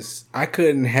just. I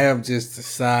couldn't have just the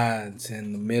sides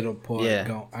and the middle part.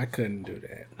 Yeah. I couldn't do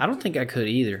that. I don't think I could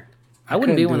either. I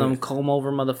wouldn't be couldn't one of do them comb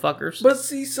over motherfuckers. But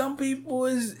see, some people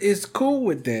is cool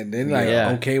with that. They're like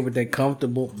Yeah. okay with that,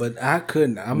 comfortable. But I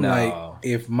couldn't. I'm No. like,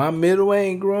 if my middle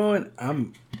ain't growing,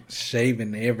 I'm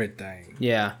shaving everything.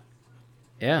 Yeah.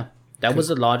 Yeah. That was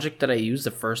the logic that I used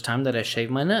the first time that I shaved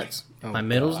my nuts. Oh, my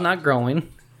middle's God. not growing.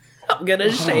 I'm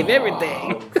gonna shave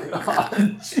everything.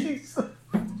 Jesus.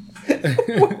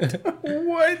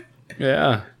 What?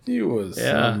 Yeah. You was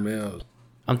Yeah. something else.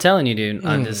 I'm telling you, dude.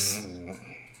 I just.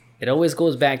 It always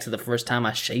goes back to the first time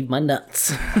I shaved my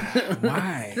nuts.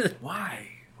 Why?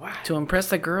 Why? To impress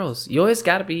the girls. You always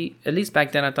gotta be. At least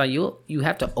back then, I thought you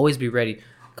have to always be ready,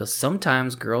 because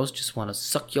sometimes girls just want to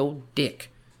suck your dick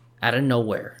out of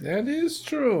nowhere. That is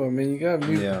true. I mean, you gotta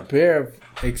be Yeah. prepared.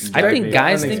 I think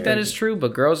guys think that is true,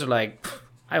 but girls are like,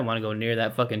 I don't want to go near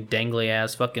that fucking dangly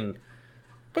ass fucking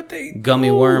But they gummy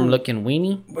do. worm looking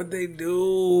weenie. But they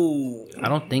do. I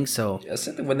don't think so. I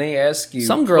said that when they ask you,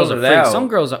 Some girls pull are it freaks.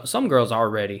 out. Some girls are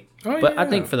ready. Oh, But I yeah.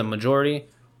 think for the majority,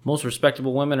 most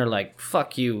respectable women are like,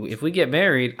 fuck you. If we get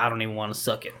married, I don't even want to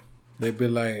suck it. They be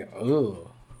like,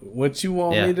 "Oh, what you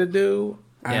want Yeah. me to do?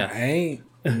 Yeah. I ain't.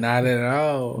 Not at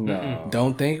all. No.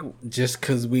 Don't think just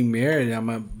because we married, I'm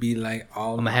gonna be like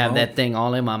all. I'm gonna have that thing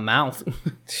all in my mouth.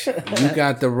 You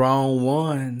got the wrong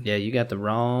one. Yeah, you got the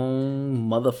wrong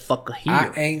motherfucker here.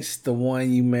 I ain't the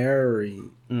one you married.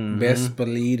 Mm-hmm. Best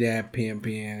believe that,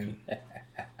 Pimpin.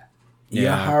 You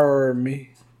Yeah. heard me.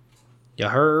 You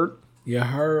heard? You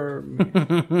heard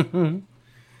me.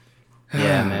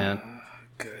 Yeah, man.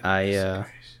 I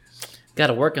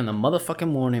gotta work in the motherfucking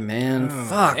morning, man.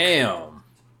 Fuck. Damn.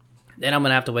 Then I'm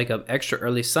gonna have to wake up extra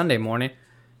early Sunday morning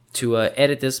to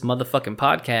edit this motherfucking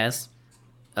podcast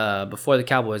before the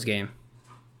Cowboys game.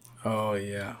 Oh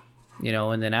yeah. You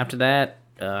know, and then after that,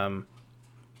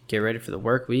 get ready for the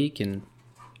work week and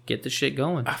get the shit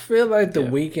going. I feel like the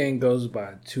weekend goes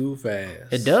by too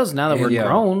fast. It does now that we're Yeah.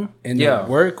 grown. And Yeah. the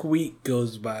work week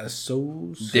goes by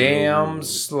so slow. Damn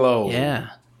slow. Yeah,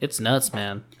 it's nuts,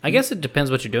 man. I guess it depends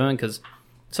what you're doing, because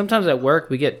sometimes at work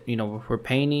we get, you know, we're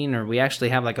painting or we actually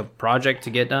have like a project to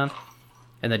get done,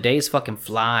 and the days fucking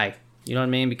fly. You know what I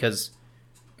mean? Because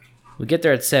we get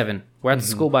there at 7. We're at the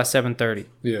school by 7:30.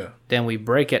 Yeah. Then we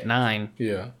break at 9,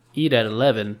 Yeah. eat at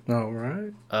 11, All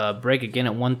right. break again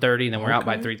at 1:30, and then we're out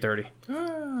by Okay. 3:30.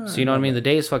 Ah, So you know what I mean? The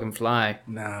days fucking fly.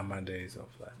 Nah, my days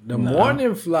don't fly. The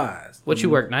morning flies. What you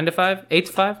work, 9 to 5? 8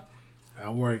 to 5? I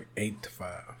work 8 to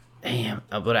 5. Damn,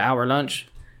 about an hour lunch.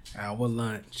 Hour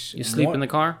lunch. You sleep in the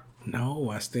car? No,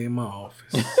 I stay in my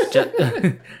office.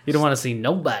 You don't want to see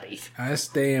nobody. I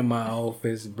stay in my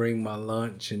office, bring my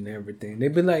lunch and everything. They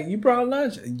be like, "You brought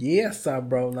lunch?" Yes, I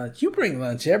brought lunch. You bring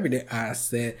lunch every day. I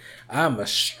said, "I'm a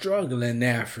struggling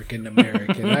African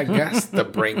American. I got to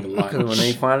bring lunch." When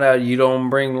they find out you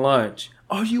don't bring lunch,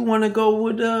 oh, you want to go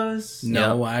with us?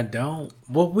 No, I don't.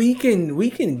 Well, we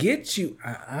can get you.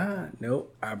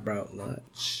 Nope. I brought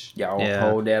lunch. Y'all Yeah.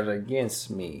 hold that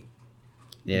against me.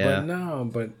 Yeah. But no,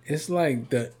 but it's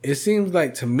like it seems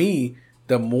like to me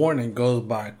the morning goes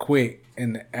by quick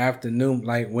and the afternoon,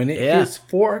 like when it hits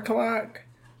 4 o'clock,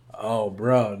 oh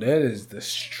bro, that is the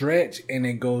stretch and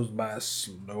it goes by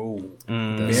slow.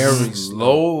 Very slow.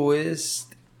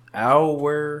 Slowest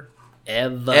hour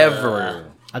Ever.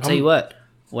 ever. I'll tell you what.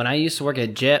 When I used to work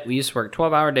at Jet, we used to work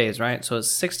 12-hour days, right? So it's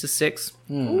 6 to 6.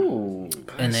 Ooh.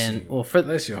 And then, well, for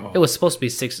Bless your heart. it was supposed to be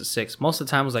 6 to 6. Most of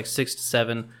the time it was like 6 to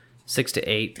 7, 6 to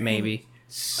 8, maybe.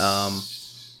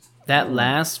 That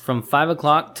lasts from 5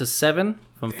 o'clock to 7,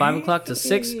 from 5 o'clock to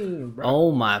 6. bro.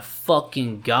 Oh my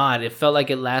fucking God. It felt like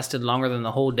it lasted longer than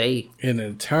the whole day. An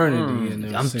eternity in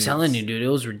them I'm sense. telling you, dude, it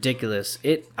was ridiculous.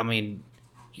 I mean,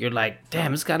 you're like,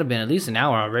 damn, it's got to have been at least an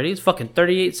hour already. It's fucking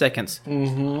 38 seconds.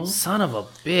 Mm-hmm. Son of a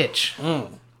bitch.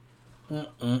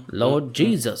 Lord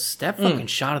Jesus. That fucking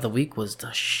shot of the week was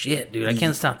the shit, dude. I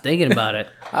can't stop thinking about it.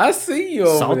 I see you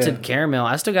over Salted there. caramel.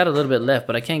 I still got a little bit left,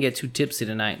 but I can't get too tipsy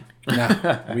tonight.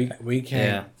 Nah, we can't.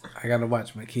 Yeah. I gotta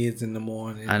watch my kids in the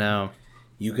morning. I know.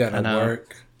 You gotta I know.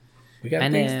 work. We got I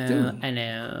things to know. do. I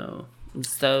know.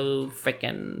 So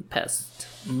freaking pissed.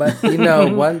 But you know,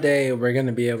 one day we're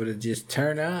gonna be able to just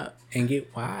turn up and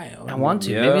get wild. I want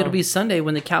to. Yeah. Maybe it'll be Sunday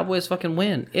when the Cowboys fucking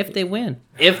win. If they win.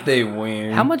 If they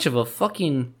win. How much of a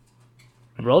fucking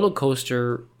roller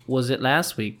coaster was it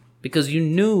last week? Because you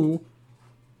knew,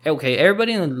 okay,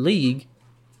 everybody in the league,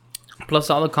 plus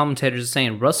all the commentators are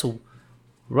saying Russell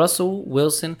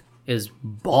Wilson is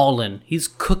balling. He's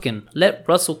cooking. Let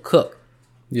Russell cook.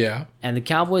 Yeah, And the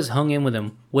Cowboys hung in with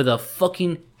him with a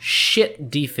fucking shit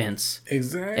defense.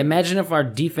 exactly. Imagine if our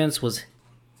defense was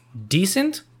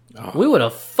decent. We would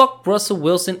have fucked Russell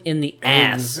Wilson in the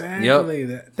ass. Exactly.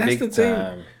 That's Big the thing.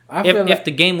 time. I feel If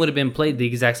the game would have been played the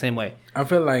exact same way. I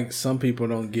feel like some people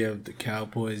don't give the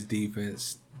Cowboys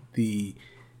defense the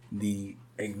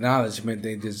acknowledgement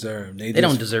they deserve. They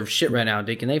don't deserve shit right now,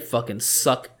 Deacon. They fucking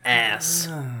suck ass.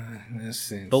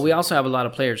 But we also have a lot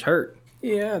of players hurt.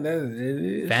 Yeah, that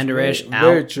is Van Der Esch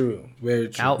very out. true. Very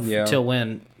true. Out Yeah. till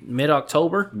when?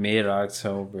 Mid-October?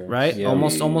 Mid-October. Right? Yeah.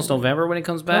 Almost November when he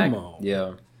comes back. Come on.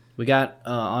 Yeah. We got,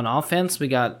 on offense, we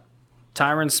got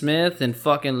Tyron Smith and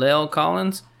fucking Leo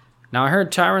Collins. Now, I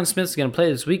heard Tyron Smith's going to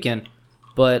play this weekend,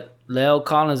 but Leo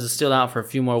Collins is still out for a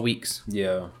few more weeks.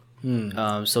 Yeah.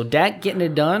 So Dak getting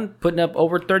it done, putting up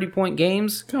over 30-point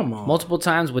games Come on. multiple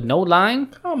times with no line,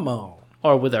 Come on.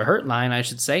 or with a hurt line, I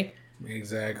should say.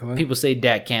 Exactly. People say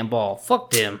Dak can't ball.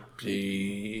 Fuck them.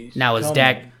 Jeez. Now, is Come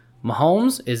Dak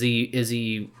Mahomes? Is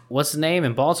he what's his name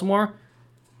in Baltimore?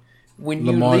 When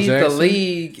you Lamar lead the Jackson?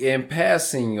 league in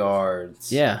passing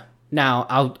yards. Yeah. Now,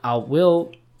 I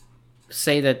will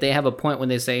say that they have a point when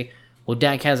they say, well,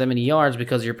 Dak has that many yards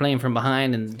because you're playing from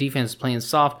behind and the defense is playing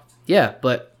soft. Yeah,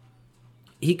 but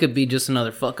he could be just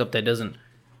another fuck up that doesn't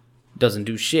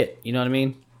do shit. You know what I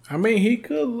mean? I mean, he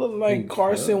could look like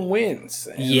Carson Wentz.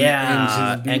 And,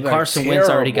 Yeah. just be, And like, Carson Wentz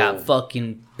already got terrible.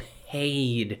 fucking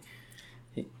paid.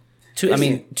 Two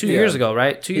Yeah. years ago,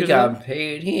 right? 2 He years got ago.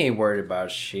 paid. He ain't worried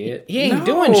about shit. He ain't No.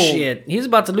 doing shit. He's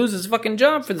about to lose his fucking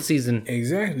job for the season.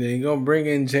 Exactly. They're going to bring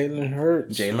in Jalen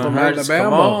Hurts Jalen from Hurts, Alabama.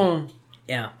 come on.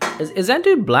 Yeah. Is that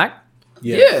dude black?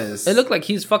 Yes. It looked like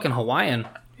he's fucking Hawaiian.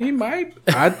 He might.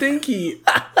 I think he,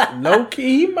 low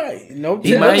key, he might. No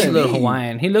He looks a telling. little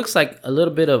Hawaiian. He looks like a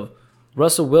little bit of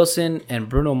Russell Wilson and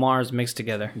Bruno Mars mixed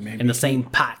together Maybe in the same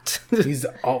pot. He's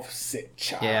an offset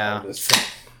child. Yeah. or something.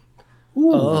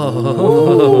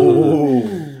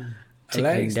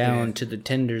 Tickling like down that. to the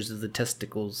tenders of the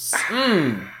testicles. It's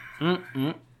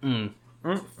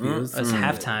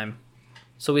halftime.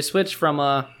 So we switched from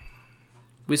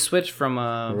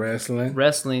Wrestling.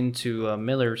 wrestling to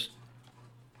Miller's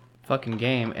fucking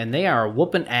game, and they are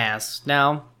whooping ass.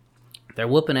 Now, they're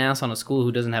whooping ass on a school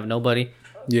who doesn't have nobody,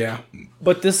 Yeah.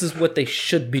 but this is what they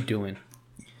should be doing.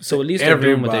 So at least they're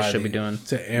doing what they should be doing.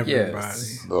 To everybody.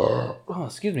 Yes. Oh,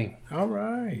 excuse me. All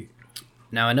right.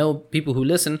 Now I know people who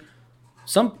listen.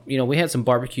 We had some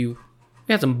barbecue.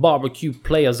 We had some barbecue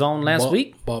players on last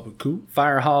week. Barbecue.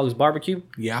 Fire Hogs Barbecue.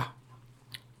 Yeah.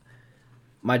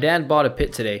 My dad bought a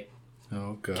pit today.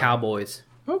 Okay. Cowboys,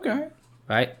 Okay.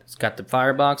 right? It's got the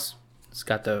firebox.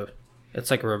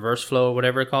 It's like a reverse flow or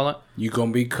whatever you call it. You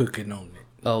gonna be cooking on it.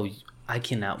 Oh, I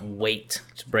cannot wait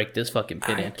to break this fucking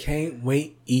pit I in. can't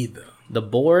wait either. The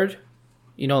board,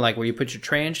 like where you put your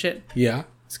tray and shit. Yeah.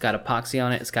 It's got epoxy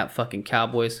on it. It's got fucking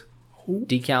Cowboys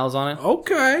decals on it.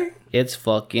 Okay. It's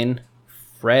fucking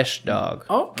fresh, dog.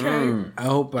 Okay. I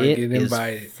hope I It get is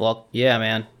invited. yeah,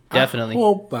 man. Definitely. I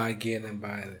hope I get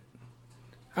invited.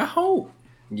 I hope.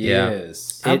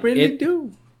 Yes. I It- really it-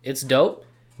 do. It's dope.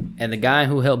 And the guy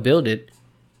who helped build it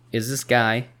is this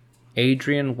guy,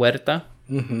 Adrian Huerta.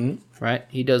 Mm-hmm. Right?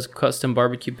 He does custom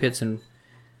barbecue pits and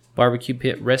barbecue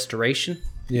pit restoration.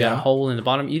 You got a Yeah. hole in the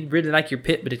bottom. You really like your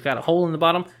pit, but it's got a hole in the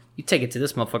bottom. You take it to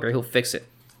this motherfucker. He'll fix it.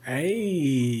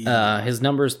 Hey. His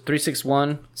number is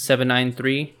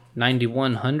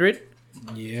 361-793-9100.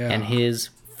 Yeah. And his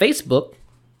Facebook,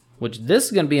 which this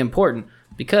is going to be important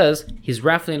because he's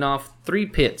raffling off 3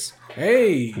 pits.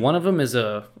 Hey. One of them is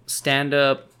a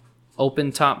stand-up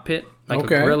open top pit, like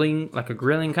Okay. a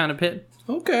grilling kind of pit.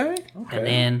 Okay. And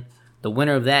then the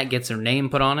winner of that gets their name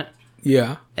put on it.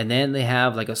 Yeah. And then they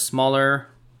have like a smaller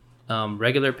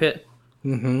regular pit,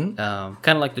 Mm-hmm.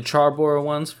 kind of like the Charborough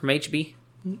ones from HB.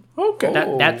 Okay.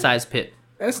 That size pit.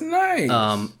 That's nice.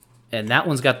 And that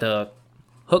one's got the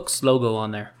Hooks logo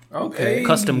on there. Okay.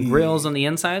 Custom grills on the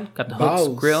inside. Got the Hooks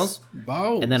grills.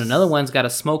 Boss. And then another one's got a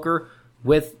smoker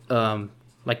with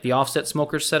like the offset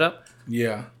smoker set up.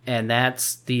 Yeah. And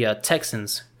that's the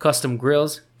Texans custom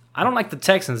grills. I don't like the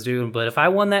Texans, dude, but if I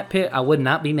won that pit, I would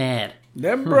not be mad.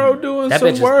 That bro doing That some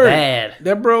bitch is work. bad.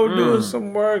 That bro doing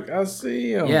some work. I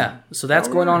see him. Yeah, so that's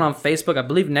going on Facebook. I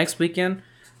believe next weekend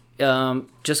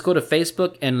just go to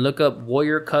Facebook and look up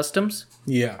Warrior Customs,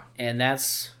 Yeah. and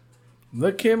that's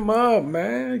Look him up,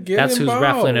 man. Get who's involved.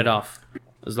 raffling it off.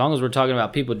 As long as we're talking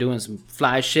about people doing some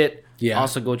fly shit. Yeah.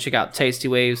 Also, go check out Tasty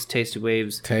Waves. Tasty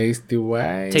Waves Tasty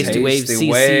Waves. Tasty Waves CC.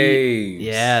 Waves.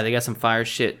 Yeah, they got some fire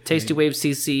shit. Tasty Waves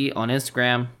CC on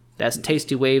Instagram. That's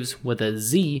Tasty Waves with a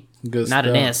Z, Good not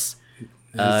an stuff. S.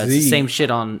 It's the Z. same shit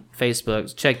on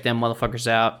Facebook. Check them motherfuckers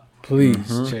out. Please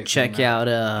Check them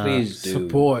out Please do.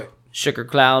 Support. Sugar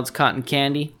Clouds Cotton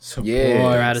Candy. Support. Yeah.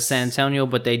 They're out of San Antonio,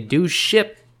 but they do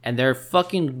ship, and their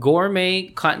fucking gourmet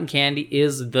cotton candy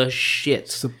is the shit.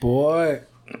 Support.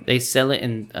 They sell it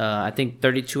in, I think,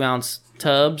 32-ounce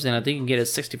tubs, and I think you can get it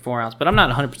 64-ounce, but I'm not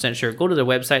 100% sure. Go to their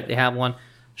website. They have one,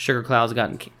 Sugar Clouds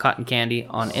Cotton Candy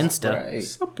on Insta. Right.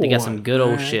 Support. They got some good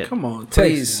old man. shit. Come on.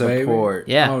 Please Texas, support.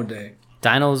 Baby. Yeah. All day.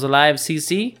 Dinos Alive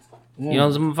CC. You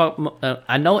know,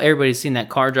 I know everybody's seen that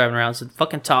car driving around. It's a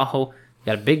fucking Tahoe.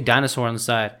 Got a big dinosaur on the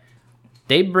side.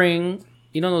 They bring,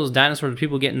 you know those dinosaurs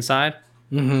people get inside?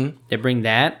 Mm-hmm. They bring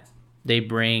that. They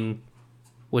bring,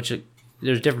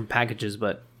 there's different packages,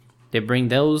 but they bring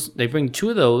those. They bring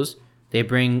 2 of those. They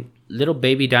bring little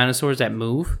baby dinosaurs that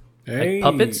move, Hey. like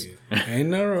puppets. Ain't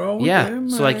nothing wrong with Yeah,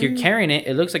 that, so like man. you're carrying it.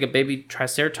 It looks like a baby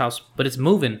triceratops, but it's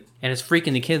moving and it's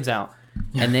freaking the kids out.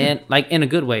 And then, like in a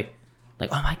good way, like,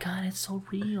 oh my god, it's so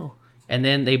real. And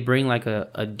then they bring like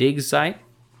a dig site,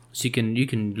 so you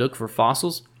can look for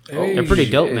fossils. Hey, They're pretty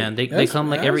dope, shit. man. They That's- come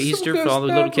like every that's some Easter good for all the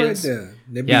little stuff right kids. there.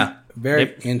 They be Yeah. very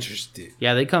They- interested.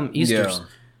 Yeah, they come Easters.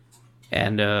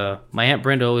 And my Aunt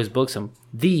Brenda always books them.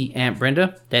 The Aunt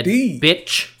Brenda, that The-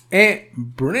 bitch. Aunt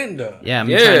Brenda. Yeah, I'm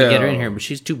trying to get her in Yeah. here, but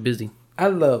she's too busy. I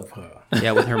love her.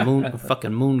 Yeah, with her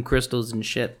fucking moon crystals and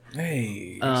shit.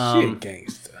 Hey, Um, shit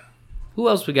gangster. Who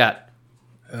else we got?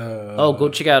 Go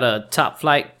check out Top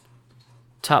Flight.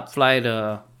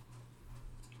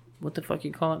 What the fuck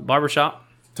you call it? Barbershop.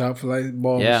 Top Flight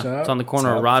Barbershop. Yeah, it's on the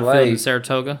corner of Top Rodfield and Flight.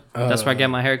 Saratoga. That's where I get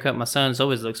my haircut. My son's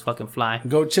always looks fucking fly.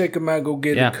 Go check him out. Go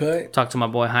get Yeah, a cut. talk to my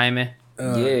boy Jaime.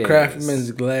 Yes.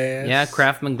 Craftsman's Glass. Yeah,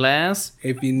 Craftsman Glass.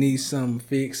 If you need some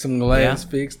glass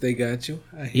fixed, they got you.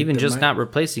 I hit Even the just mic. not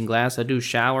replacing glass. I do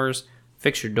showers,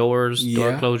 fix your doors, door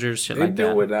Yeah. closures, shit They like do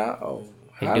that. it all.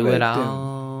 They Holla do it at them.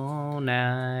 all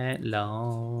night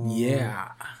long. Yeah.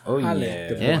 Oh, Holla yeah.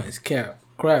 at the Yeah. boys.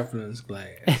 Craftsman's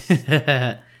Glass.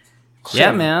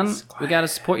 Yeah, man. We gotta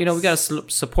support. We gotta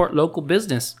support local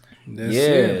business. That's Yeah,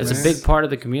 it, It's man. a big part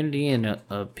of the community, and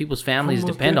people's families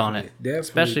Almost depend on it. definitely.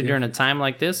 Especially during a time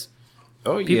like this.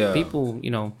 Oh, yeah. People,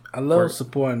 I love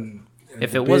supporting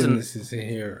If the it wasn't- businesses in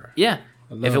here. yeah.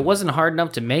 love If it. it wasn't hard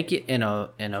enough to make it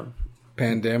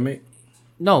Pandemic.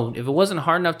 if it wasn't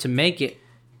hard enough to make it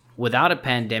without a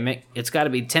pandemic, it's got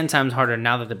to be 10 times harder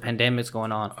now that the pandemic's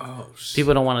going on. Oh, shit.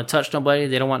 People don't want to touch nobody.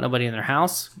 They don't want nobody in their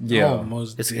house. Yeah. Oh,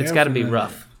 most It's got to be definitely.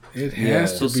 rough. It Yeah.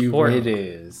 has to So be support. rough. It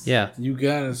is. Yeah. You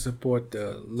gotta support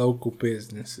the local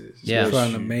businesses. Yeah.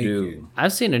 Trying to You make do. it.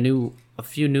 I've seen a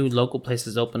few new local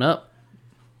places open up.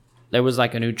 There was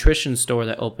like a nutrition store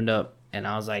that opened up, and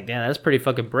I was like, damn, that's pretty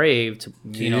fucking brave to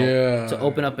Yeah. to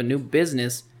open up a new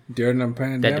business During the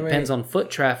pandemic. that depends on foot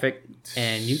traffic,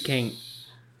 and you can't.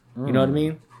 You know what I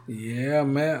mean? Yeah,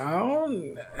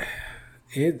 man.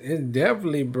 It's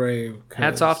definitely brave. 'cause-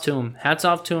 Hats off to him. Hats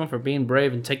off to him for being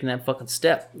brave and taking that fucking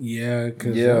step. Yeah,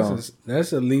 because Yeah.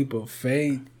 that's a leap of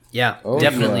faith. Yeah, Oh,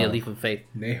 definitely yeah. a leap of faith.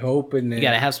 They hoping that You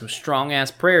gotta have some strong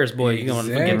ass prayers, boy. You don't want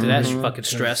to get to that Exactly. fucking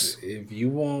stress. 'Cause if you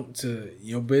want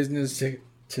your business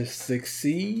to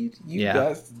succeed, you Yeah.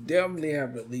 got to definitely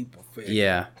have a leap of faith.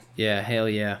 Yeah, hell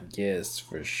yeah. Yes,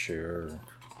 for sure.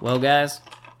 Well, guys,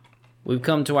 we've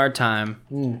come to our time.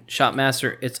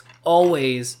 Shotmaster, it's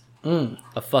always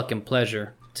a fucking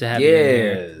pleasure to have you in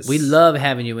here. Yes. We love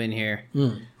having you in here.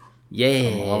 Yeah.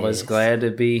 I'm always glad to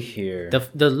be here.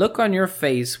 The look on your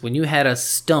face when you had us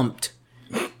stumped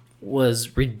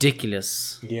was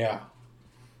ridiculous. Yeah.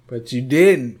 But you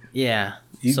didn't. Yeah.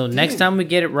 You So next did. time we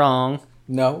get it wrong,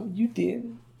 No, you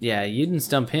didn't. yeah, you didn't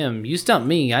stump him. You stumped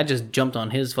me. I just jumped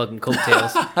on his fucking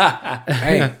coattails.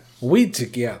 Hey, we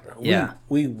together. Yeah.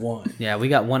 We won. Yeah, we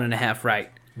got 1.5 right.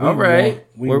 All right.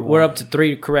 We're up to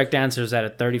 3 correct answers out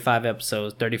of 35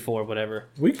 episodes, 34, whatever.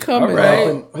 We coming All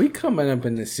right. we coming up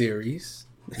in the series.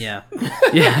 Yeah.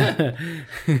 Yeah.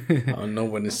 I don't know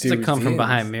when the It's series a come from ends.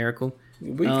 behind miracle.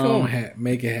 We gonna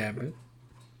make it happen.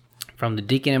 From the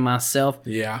deacon and myself,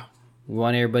 Yeah. we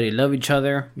want everybody to love each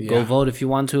other. Go Yeah. vote if you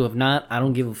want to. If not, I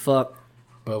don't give a fuck.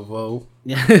 But vote.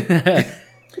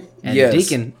 And Yes.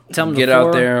 Deacon, tell him Get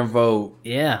out there and vote.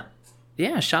 Yeah.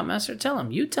 Yeah, Shotmaster, tell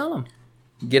him. You tell him.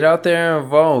 Get out there and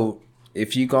vote.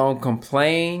 If you gonna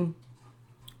complain,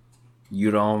 you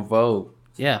don't vote.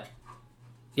 Yeah.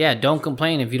 Yeah, don't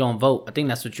complain if you don't vote. I think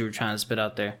that's what you were trying to spit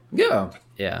out there. Yeah.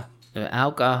 Yeah. The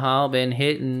alcohol been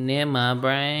hitting in my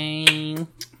brain.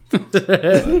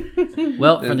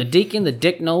 Well, from the Deacon, the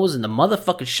Dicknose, and the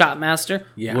motherfucking Shotmaster,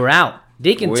 we're out.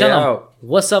 Deacon, tell them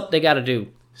what's up they got to do.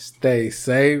 Stay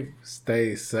safe.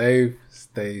 Stay safe.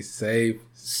 Stay safe.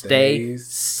 Stay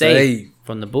safe.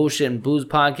 From the Bullshit and Booze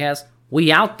podcast,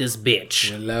 we out this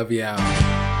bitch. We love y'all.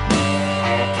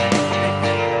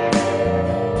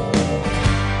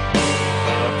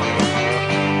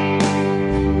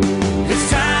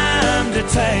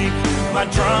 Take my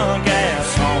drunk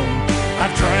ass home. I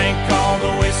drank all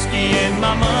the whiskey and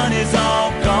my money's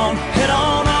all gone. Head on